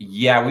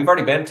 yeah, we've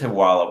already been to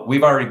Walla,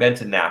 we've already been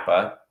to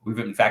Napa,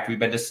 in fact, we've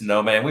been to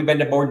Sonoma and we've been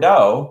to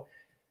Bordeaux,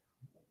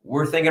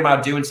 we're thinking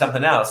about doing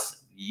something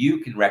else, you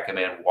can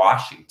recommend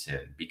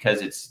Washington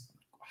because it's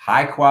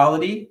high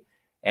quality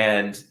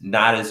and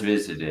not as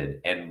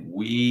visited. And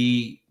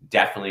we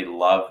definitely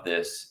love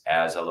this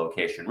as a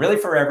location, really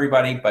for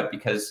everybody, but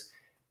because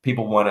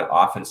people want to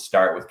often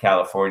start with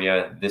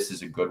California, this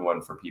is a good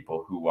one for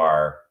people who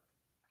are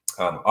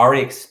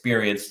already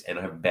experienced and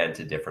have been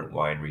to different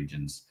wine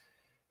regions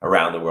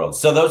around the world.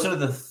 So those are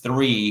the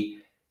three.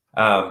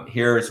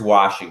 Here's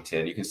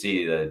Washington. You can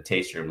see the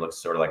tasting room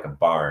looks sort of like a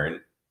barn.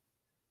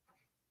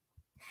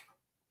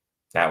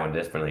 That one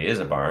definitely is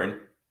a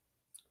barn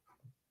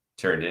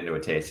turned into a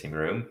tasting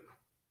room.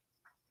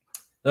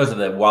 Those are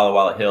the Walla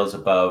Walla Hills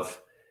above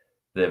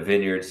the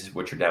vineyards,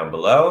 which are down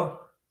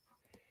below.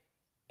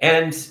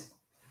 And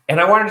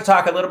I wanted to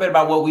talk a little bit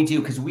about what we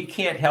do because we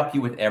can't help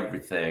you with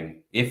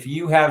everything. If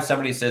you have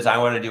somebody who says, I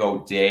want to do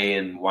a day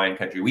in wine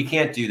country, we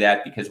can't do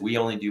that because we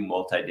only do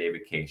multi-day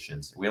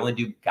vacations. We only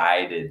do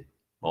guided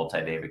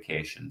multi-day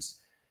vacations.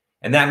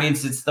 And that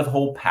means it's the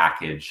whole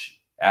package,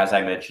 as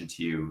I mentioned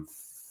to you,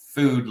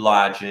 food,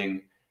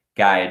 lodging,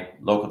 guide,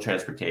 local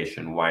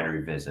transportation,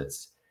 winery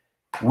visits.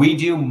 We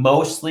do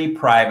mostly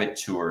private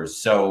tours.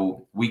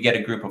 So we get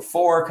a group of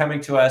 4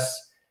 coming to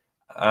us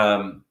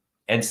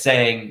and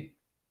saying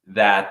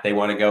that they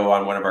want to go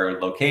on one of our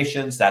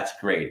locations. That's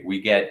great.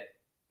 We get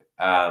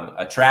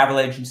a travel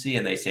agency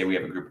and they say we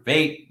have a group of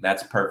 8.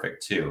 That's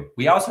perfect too.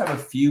 We also have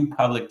a few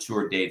public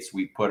tour dates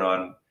we put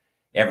on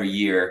every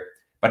year,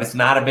 but it's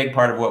not a big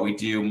part of what we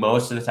do.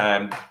 Most of the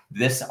time,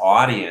 this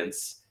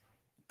audience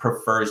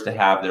prefers to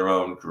have their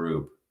own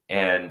group.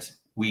 And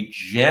we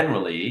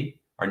generally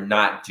are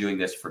not doing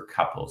this for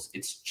couples.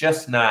 It's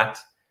just not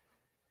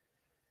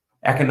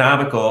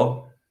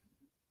economical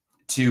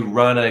to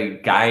run a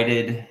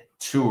guided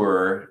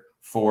tour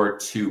for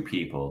 2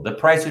 people. The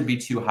price would be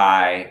too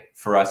high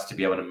for us to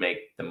be able to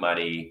make the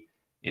money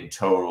in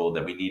total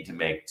that we need to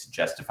make to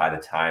justify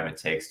the time it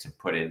takes to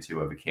put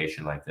into a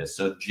vacation like this.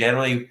 So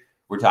generally,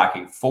 we're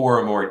talking 4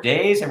 or more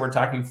days and we're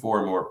talking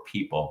 4 or more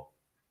people.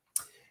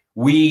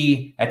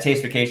 We at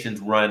Taste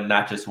Vacations run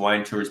not just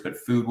wine tours, but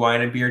food,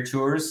 wine, and beer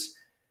tours.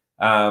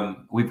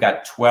 We've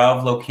got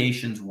 12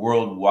 locations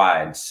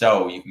worldwide.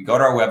 So you can go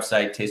to our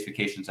website,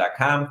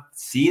 tastevacations.com,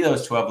 see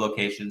those 12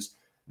 locations.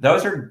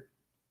 Those are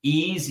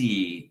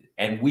easy,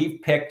 and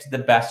we've picked the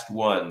best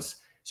ones.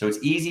 So it's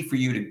easy for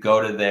you to go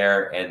to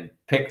there and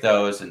pick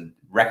those and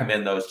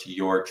recommend those to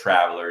your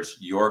travelers,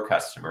 your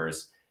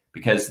customers,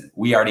 because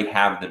we already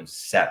have them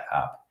set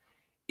up.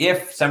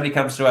 If somebody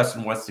comes to us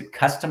and wants to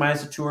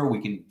customize a tour,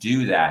 we can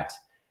do that.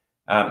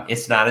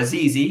 It's not as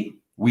easy.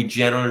 We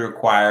generally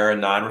require a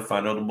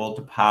non-refundable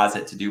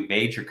deposit to do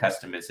major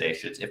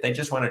customizations. If they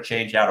just want to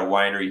change out a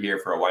winery here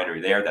for a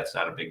winery there, that's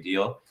not a big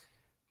deal.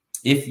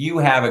 If you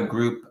have a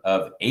group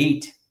of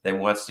 8 that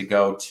wants to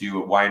go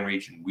to a wine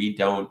region we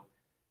don't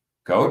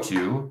go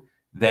to,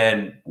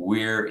 then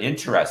we're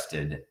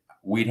interested.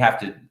 We'd have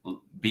to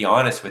be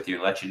honest with you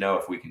and let you know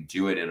if we can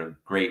do it in a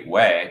great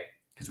way,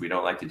 because we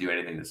don't like to do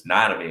anything that's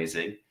not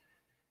amazing.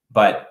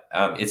 But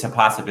it's a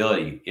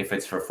possibility. If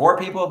it's for 4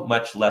 people,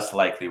 much less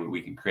likely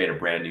we can create a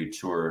brand new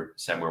tour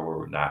somewhere where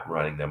we're not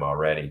running them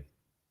already.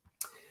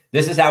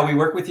 This is how we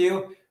work with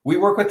you. We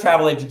work with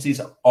travel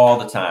agencies all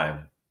the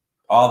time,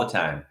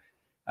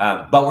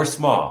 but we're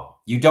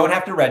small. You don't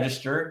have to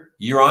register.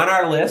 You're on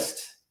our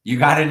list. You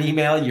got an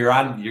email.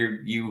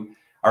 You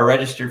are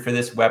registered for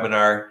this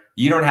webinar.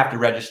 You don't have to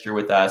register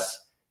with us.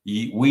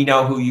 We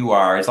know who you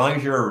are. As long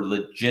as you're a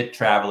legit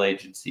travel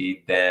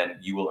agency, then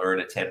you will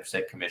earn a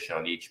 10% commission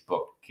on each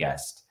booked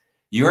guest.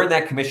 You earn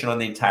that commission on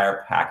the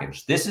entire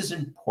package. This is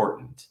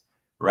important,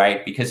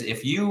 right? Because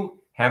if you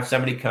have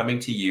somebody coming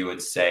to you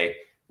and say,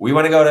 we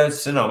want to go to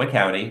Sonoma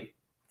County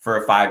for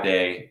a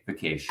 5-day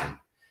vacation.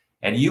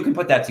 And you can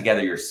put that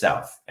together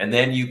yourself. And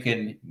then you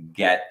can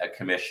get a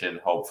commission,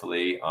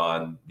 hopefully,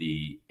 on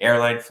the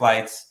airline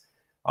flights,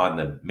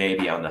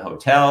 maybe on the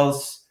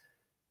hotels,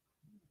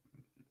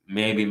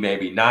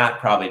 maybe not,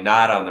 probably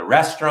not on the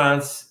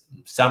restaurants,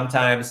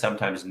 sometimes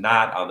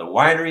not on the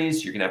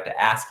wineries. You're gonna have to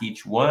ask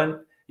each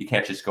one. You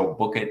can't just go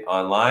book it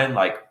online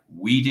like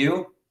we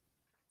do,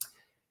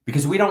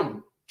 because we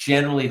don't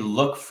generally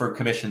look for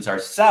commissions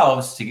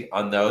ourselves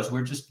on those.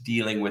 We're just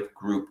dealing with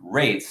group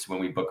rates when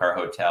we book our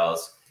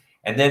hotels.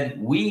 And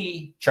then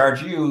we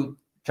charge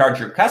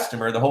your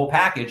customer the whole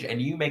package,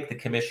 and you make the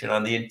commission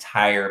on the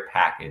entire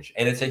package.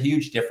 And it's a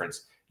huge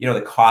difference. You know,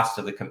 the cost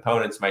of the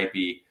components might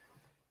be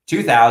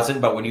 $2,000,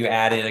 but when you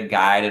add in a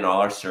guide and all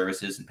our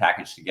services and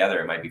package together,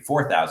 it might be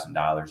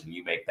 $4,000, and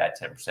you make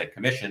that 10%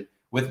 commission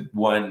with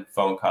one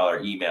phone call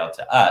or email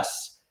to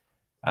us.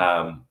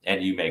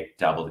 And you make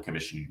double the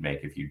commission you'd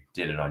make if you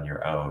did it on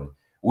your own.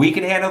 We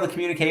can handle the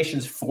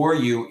communications for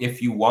you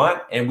if you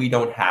want, and we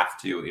don't have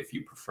to if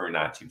you prefer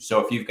not to. So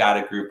if you've got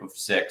a group of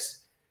 6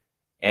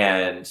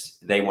 and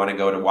they want to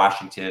go to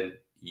Washington,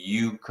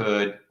 you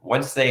could,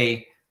 once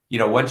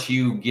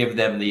you give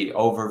them the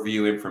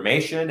overview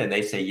information and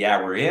they say, yeah,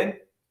 we're in,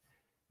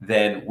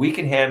 then we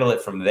can handle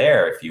it from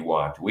there if you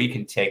want. We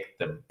can take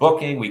the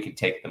booking, we can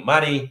take the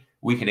money,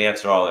 we can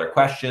answer all their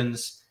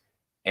questions,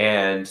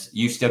 and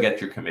you still get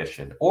your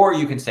commission. Or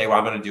you can say, well,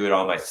 I'm going to do it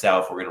all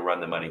myself. We're going to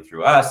run the money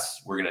through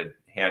us. We're going to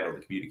handle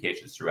the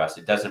communications through us.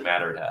 It doesn't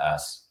matter to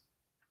us.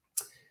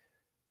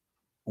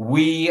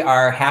 We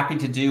are happy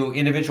to do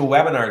individual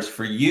webinars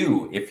for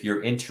you if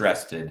you're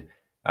interested.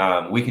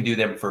 We can do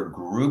them for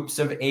groups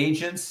of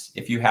agents.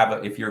 If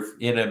you're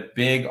in a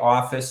big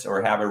office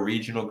or have a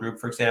regional group,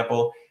 for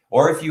example,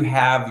 or if you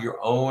have your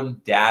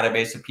own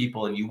database of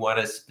people and you want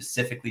to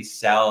specifically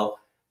sell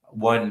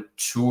one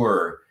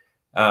tour.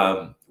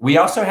 We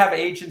also have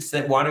agents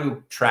that want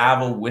to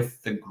travel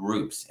with the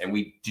groups, and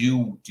we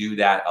do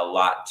that a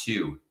lot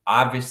too.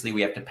 Obviously,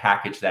 we have to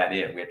package that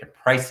in. We have to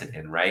price it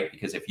in, right?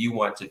 Because if you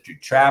want to do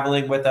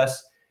traveling with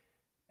us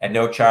at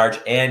no charge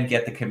and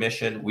get the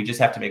commission, we just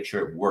have to make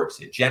sure it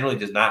works. It generally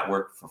does not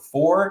work for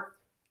 4,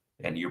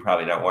 and you're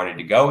probably not wanting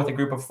to go with a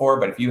group of 4,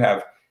 but if you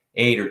have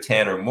 8 or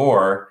 10 or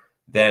more,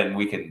 then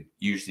we can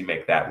usually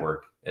make that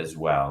work as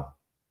well.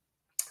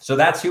 So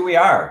that's who we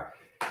are.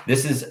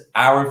 This is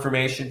our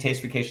information,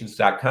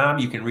 tastevacations.com.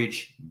 You can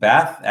reach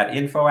Beth at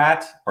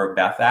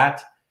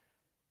Beth@,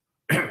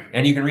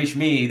 and you can reach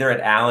me either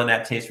at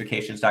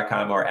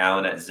Allan@tastevacations.com or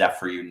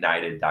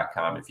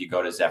Allan@ZephyrUnited.com. If you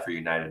go to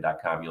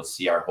ZephyrUnited.com, you'll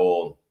see our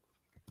whole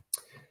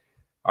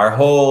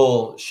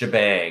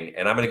shebang.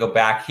 And I'm going to go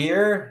back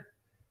here,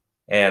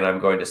 and I'm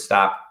going to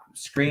stop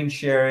screen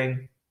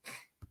sharing.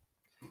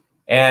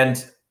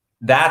 And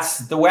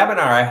that's the webinar.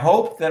 I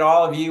hope that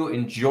all of you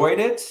enjoyed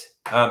it.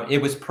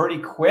 It was pretty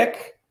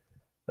quick.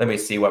 Let me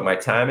see what my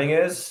timing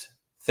is.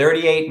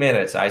 38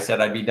 minutes. I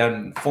said I'd be done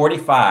in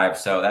 45,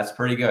 so that's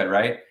pretty good,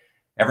 right?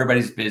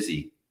 Everybody's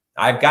busy.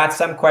 I've got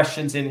some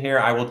questions in here.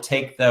 I will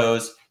take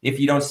those. If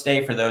you don't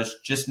stay for those,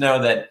 just know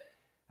that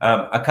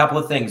a couple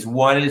of things.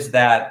 One is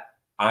that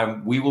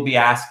we will be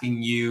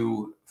asking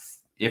you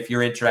if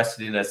you're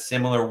interested in a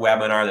similar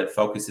webinar that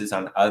focuses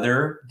on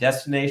other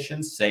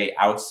destinations, say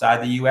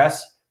outside the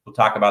U.S. We'll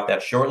talk about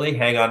that shortly.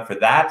 Hang on for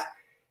that.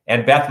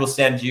 And Beth will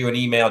send you an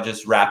email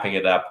just wrapping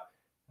it up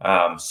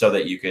so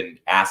that you can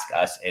ask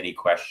us any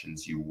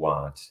questions you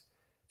want.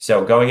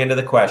 So going into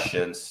the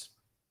questions,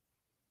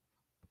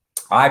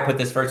 I put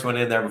this first one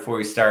in there before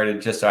we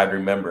started just so I'd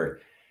remember.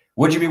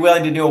 Would you be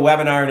willing to do a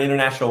webinar on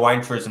international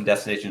wine tourism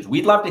destinations?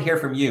 We'd love to hear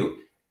from you.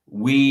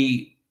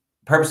 We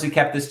purposely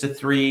kept this to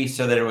 3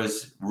 so that it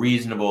was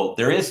reasonable.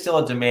 There is still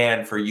a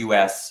demand for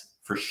U.S.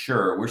 for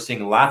sure. We're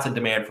seeing lots of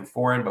demand for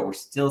foreign, but we're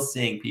still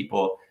seeing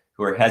people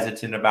who are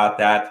hesitant about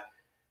that.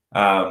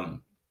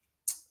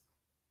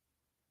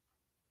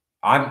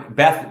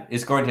 Beth,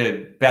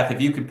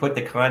 if you could put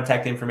the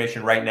contact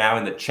information right now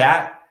in the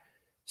chat.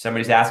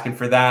 Somebody's asking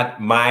for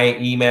that. My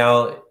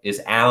email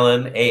is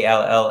Allan,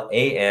 Allan,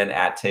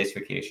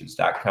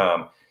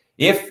 @tastevacations.com.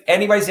 If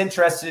anybody's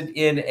interested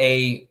in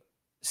a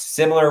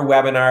similar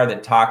webinar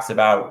that talks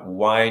about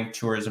wine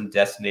tourism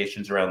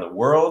destinations around the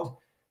world,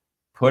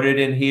 put it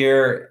in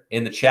here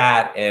in the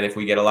chat. And if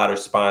we get a lot of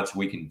response,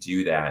 we can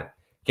do that.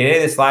 Can any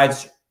of the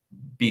slides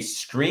be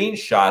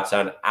screenshots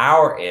on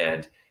our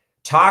end?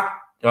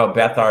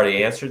 Beth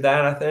already answered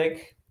that, I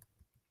think.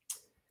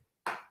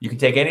 You can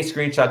take any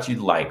screenshots you'd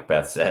like,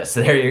 Beth says.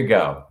 There you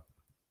go.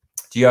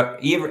 Do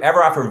you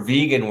ever offer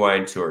vegan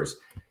wine tours?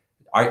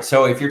 All right,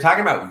 so if you're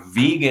talking about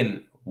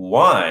vegan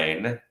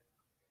wine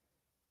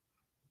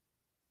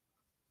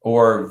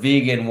or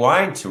vegan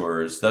wine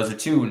tours, those are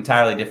 2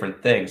 entirely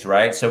different things,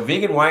 right? So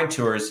vegan wine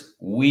tours,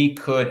 we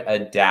could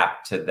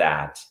adapt to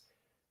that.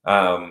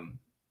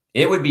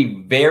 It would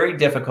be very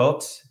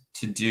difficult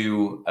to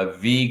do a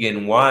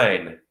vegan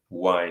wine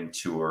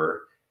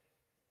tour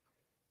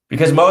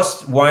because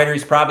most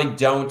wineries probably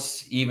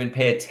don't even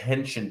pay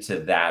attention to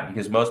that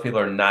because most people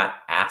are not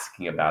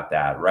asking about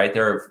that, right?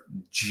 There are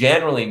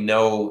generally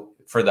no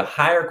for the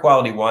higher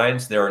quality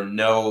wines, there are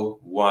no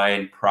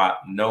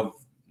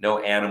no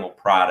animal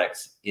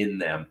products in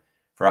them.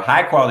 For a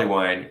high quality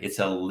wine, it's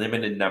a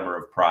limited number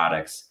of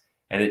products,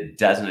 and it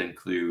doesn't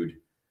include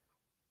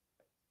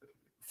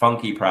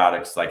funky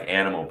products like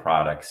animal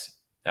products.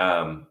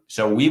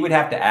 So we would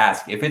have to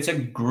ask if it's a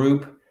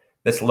group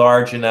that's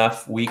large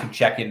enough, we could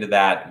check into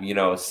that,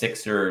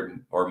 6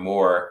 or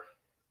more,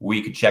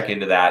 we could check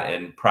into that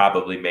and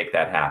probably make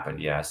that happen.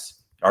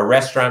 Yes. Are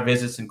restaurant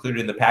visits included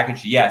in the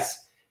package? Yes.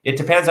 It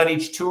depends on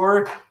each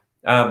tour.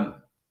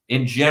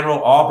 In general,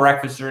 all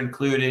breakfasts are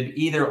included,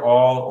 either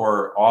all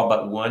or all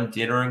but one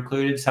dinner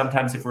included.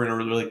 Sometimes if we're in a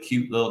really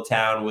cute little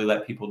town, we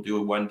let people do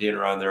one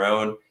dinner on their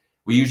own.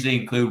 We usually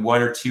include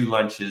 1 or 2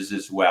 lunches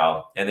as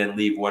well, and then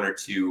leave 1 or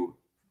 2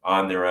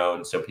 on their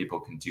own so people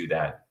can do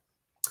that.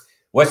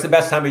 What's the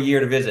best time of year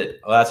to visit?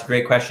 Well, that's a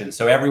great question.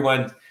 So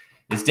everyone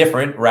is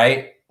different,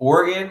 right?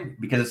 Oregon,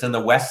 because it's on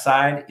the west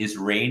side, is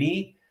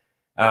rainy.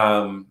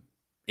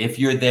 If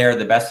you're there,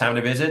 the best time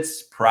to visit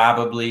is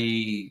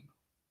probably,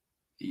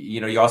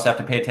 you also have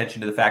to pay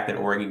attention to the fact that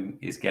Oregon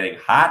is getting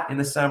hot in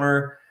the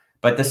summer,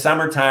 but the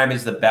summertime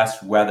is the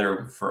best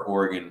weather for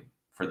Oregon.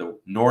 For the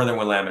northern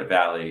Willamette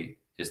Valley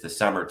is the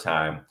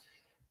summertime,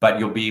 but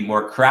you'll be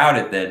more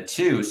crowded then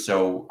too.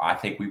 So I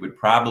think we would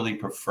probably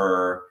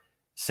prefer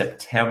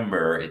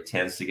September. It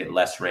tends to get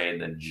less rain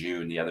than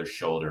June, the other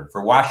shoulder.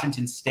 For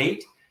Washington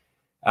State,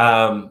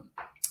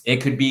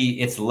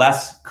 it's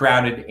less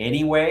crowded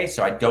anyway.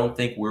 So I don't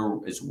think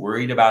we're as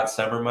worried about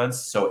summer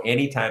months. So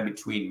anytime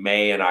between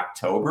May and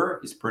October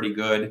is pretty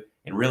good.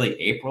 And really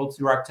April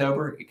through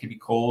October, it could be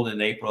cold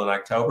in April and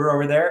October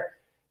over there,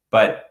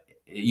 but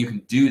you can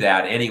do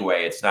that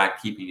anyway. It's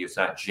not keeping you, it's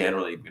not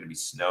generally going to be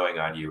snowing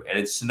on you. And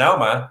in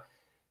Sonoma,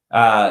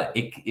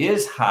 it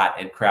is hot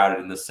and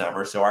crowded in the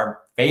summer. So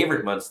our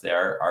favorite months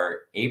there are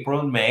April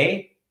and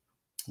May,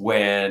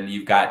 when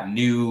you've got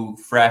new,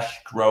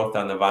 fresh growth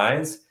on the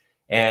vines,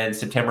 and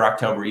September,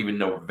 October, even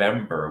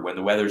November, when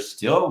the weather's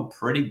still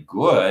pretty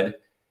good.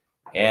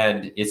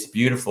 And it's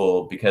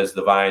beautiful because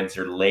the vines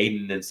are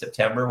laden in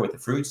September with the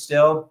fruit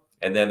still,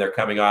 and then they're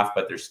coming off,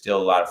 but there's still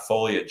a lot of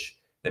foliage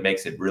that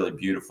makes it really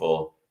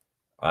beautiful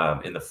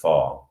in the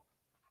fall.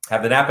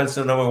 Have the Napa and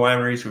Sonoma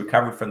wineries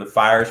recovered from the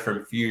fires from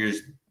a few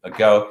years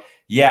ago?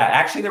 Yeah,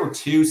 actually there were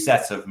 2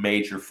 sets of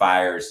major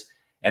fires,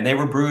 and they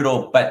were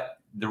brutal, but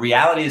the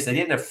reality is they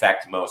didn't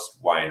affect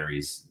most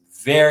wineries.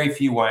 Very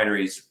few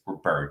wineries were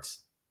burnt,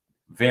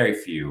 very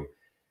few.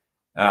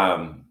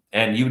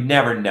 And you'd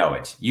never know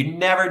it. You'd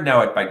never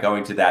know it by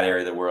going to that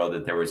area of the world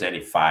that there was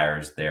any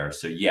fires there.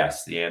 So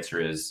yes, the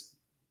answer is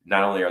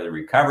not only are they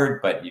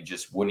recovered, but you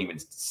just wouldn't even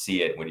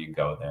see it when you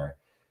go there.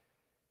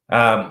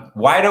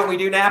 Why don't we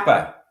do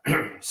Napa?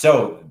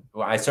 So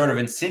I sort of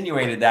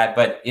insinuated that,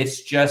 but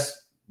it's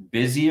just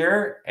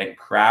busier and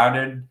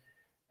crowded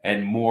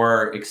and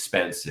more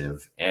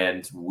expensive.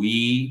 And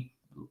we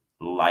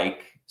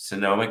like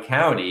Sonoma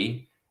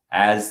County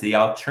as the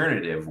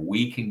alternative.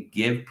 We can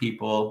give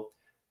people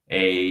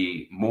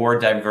a more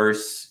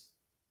diverse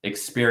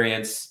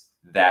experience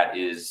that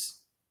is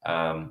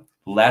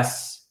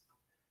less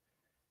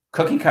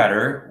cookie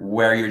cutter,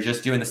 where you're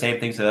just doing the same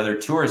things that other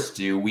tourists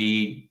do.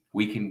 We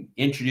can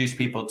introduce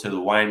people to the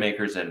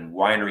winemakers and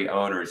winery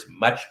owners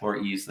much more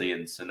easily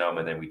in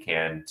Sonoma than we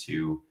can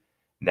to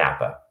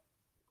Napa.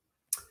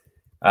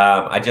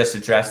 I just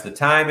addressed the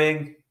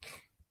timing.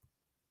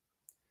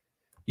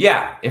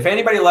 Yeah, if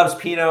anybody loves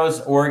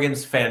Pinots,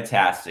 Oregon's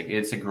fantastic.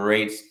 It's a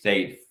great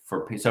state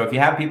for. So if you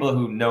have people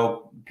who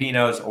know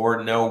Pinots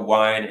or know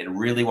wine and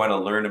really want to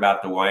learn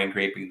about the wine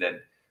grape making,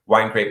 then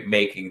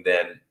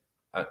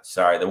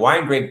the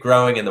wine grape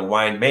growing and the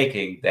wine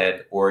making, then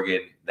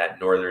Oregon,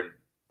 that northern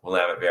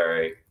Willamette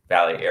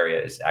Valley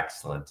area, is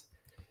excellent.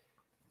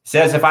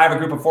 Says, if I have a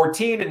group of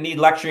 14 and need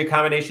luxury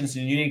accommodations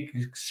and unique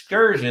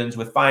excursions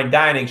with fine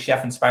dining,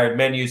 chef-inspired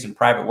menus, and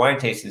private wine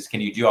tastings,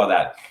 can you do all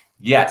that?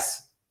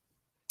 Yes.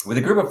 With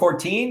a group of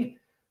 14,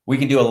 we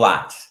can do a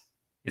lot.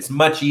 It's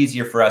much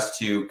easier for us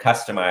to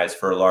customize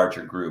for a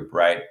larger group,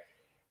 right?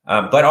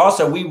 But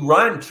also, we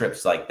run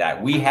trips like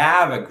that. We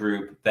have a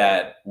group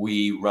that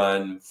we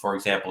run, for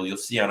example, you'll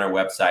see on our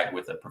website,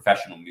 with a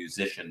professional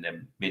musician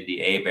named Mindy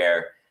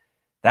Abear.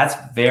 That's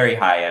very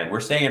high end.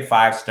 We're staying in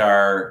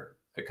 5-star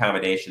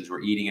accommodations.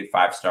 We're eating in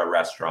 5-star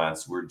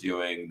restaurants. We're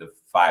doing the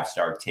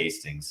 5-star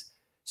tastings.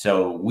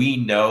 So we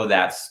know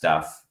that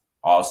stuff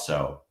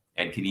also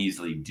and can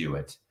easily do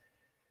it.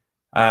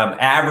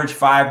 Average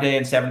 5-day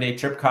and 7-day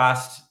trip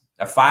cost.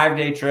 A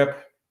 5-day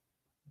trip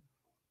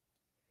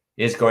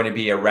is going to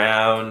be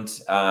around,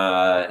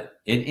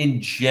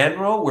 in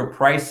general, we're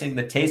pricing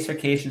the Taste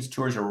Vacations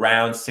tours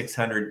around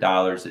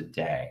 $600 a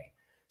day.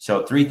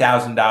 So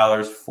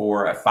 $3,000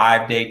 for a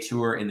 5-day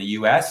tour in the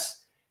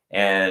US,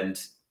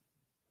 and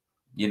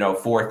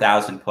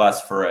 $4,000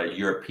 plus for a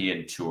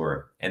European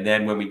tour. And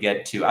then when we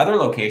get to other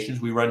locations,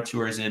 we run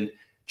tours in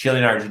Chile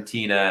and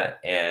Argentina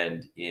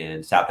and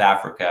in South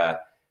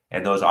Africa,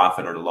 and those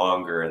often are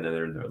longer, and then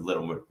they're a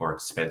little bit more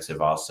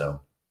expensive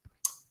also.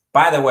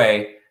 By the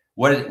way,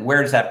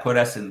 where does that put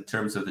us in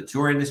terms of the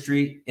tour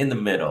industry? In the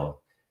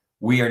middle.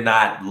 we are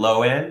not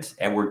low end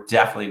and we're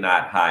definitely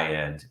not high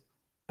end.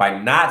 By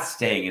not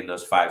staying in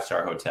those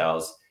 5-star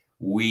hotels,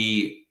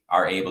 we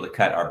are able to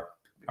cut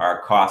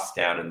our costs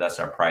down and thus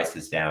our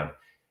prices down.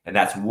 And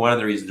that's one of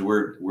the reasons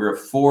we're a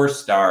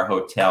 4-star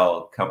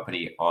hotel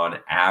company on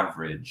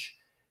average,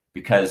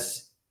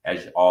 because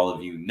as all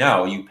of you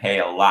know, you pay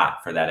a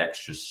lot for that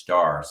extra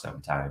star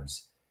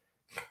sometimes.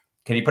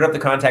 Can you put up the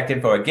contact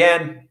info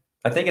again?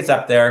 I think it's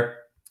up there.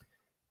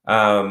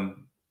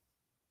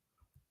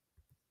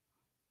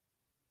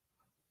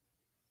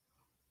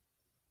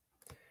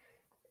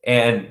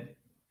 And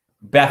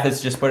Beth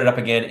has just put it up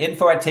again.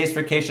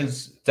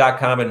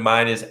 info@tastevacations.com, and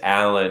mine is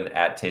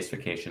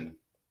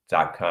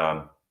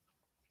Allan@tastevacations.com.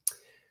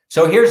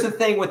 So here's the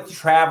thing with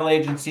travel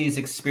agencies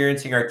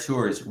experiencing our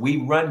tours. We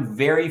run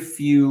very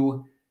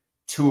few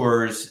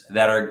tours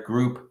that are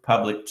group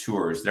public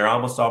tours. They're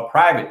almost all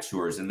private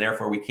tours, and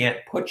therefore we can't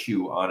put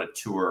you on a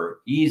tour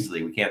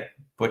easily. We can't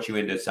put you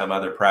into some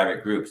other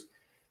private groups.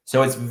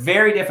 So it's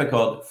very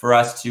difficult for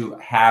us to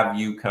have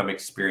you come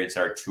experience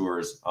our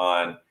tours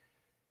on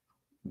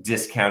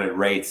discounted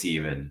rates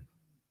even.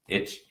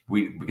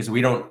 Because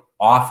we don't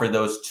offer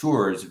those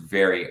tours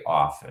very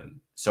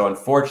often. So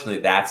unfortunately,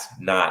 that's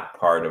not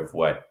part of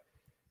what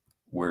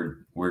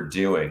we're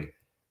doing.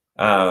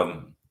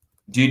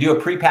 Do you do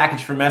a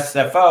prepackage from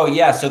SFO?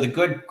 Yeah, so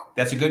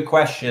that's a good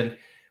question.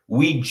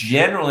 We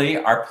generally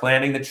are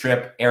planning the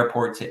trip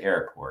airport to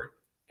airport.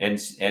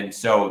 And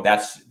so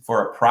that's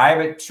for a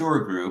private tour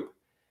group,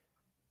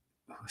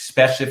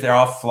 especially if they're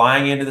all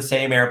flying into the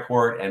same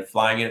airport and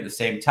flying in at the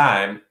same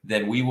time,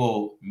 then we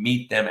will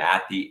meet them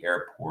at the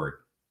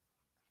airport.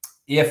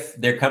 If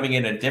they're coming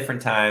in at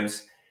different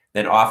times,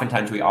 then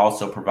oftentimes we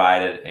also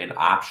provided an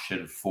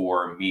option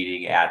for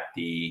meeting at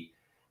the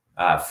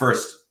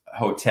first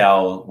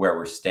hotel where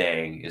we're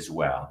staying as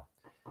well.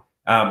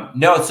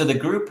 No, so the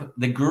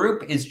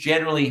group is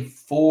generally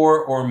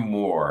 4 or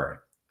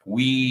more.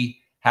 We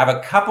have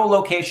a couple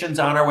locations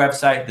on our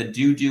website that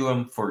do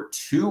them for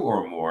 2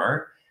 or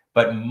more,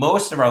 but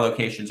most of our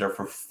locations are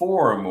for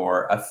 4 or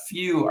more. A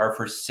few are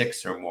for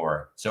 6 or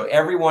more. So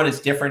everyone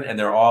is different, and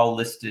they're all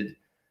listed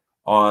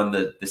on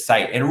the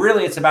site. And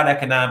really, it's about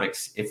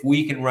economics. If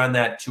we can run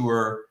that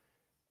tour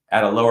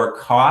at a lower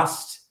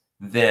cost,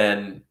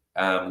 then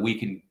we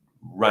can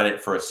run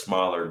it for a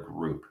smaller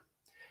group.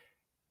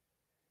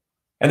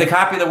 And the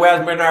copy of the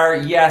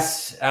webinar,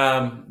 yes,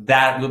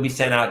 that will be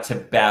sent out to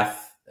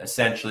Beth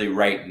essentially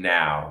right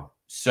now.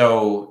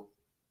 So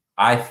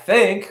I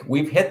think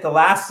we've hit the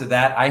last of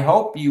that. I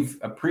hope you've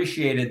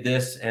appreciated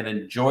this and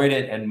enjoyed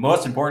it. And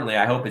most importantly,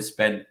 I hope it's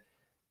been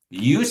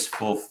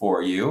useful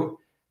for you.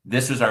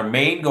 This was our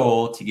main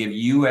goal, to give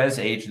you as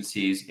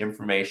agencies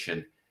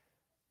information.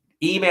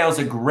 Email is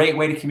a great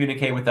way to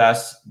communicate with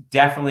us.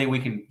 Definitely, we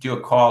can do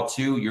a call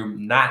too. You're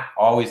not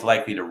always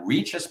likely to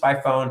reach us by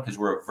phone because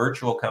we're a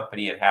virtual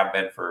company and have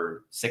been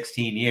for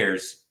 16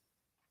 years.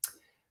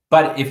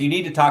 But if you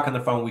need to talk on the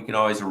phone, we can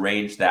always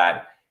arrange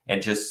that,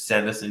 and just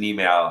send us an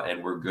email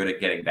and we're good at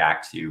getting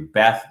back to you.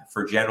 Beth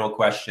for general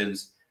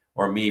questions,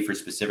 or me for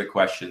specific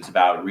questions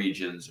about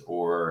regions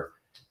or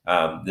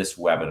this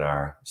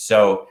webinar.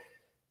 So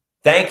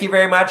thank you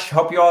very much.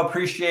 Hope you all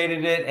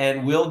appreciated it,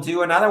 and we'll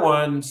do another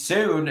one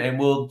soon, and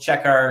we'll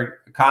check our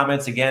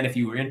comments again. If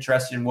you were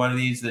interested in one of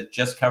these that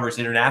just covers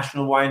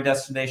international wine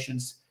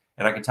destinations,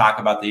 and I can talk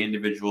about the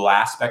individual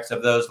aspects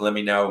of those, let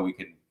me know. We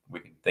can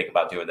think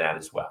about doing that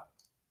as well.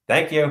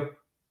 Thank you.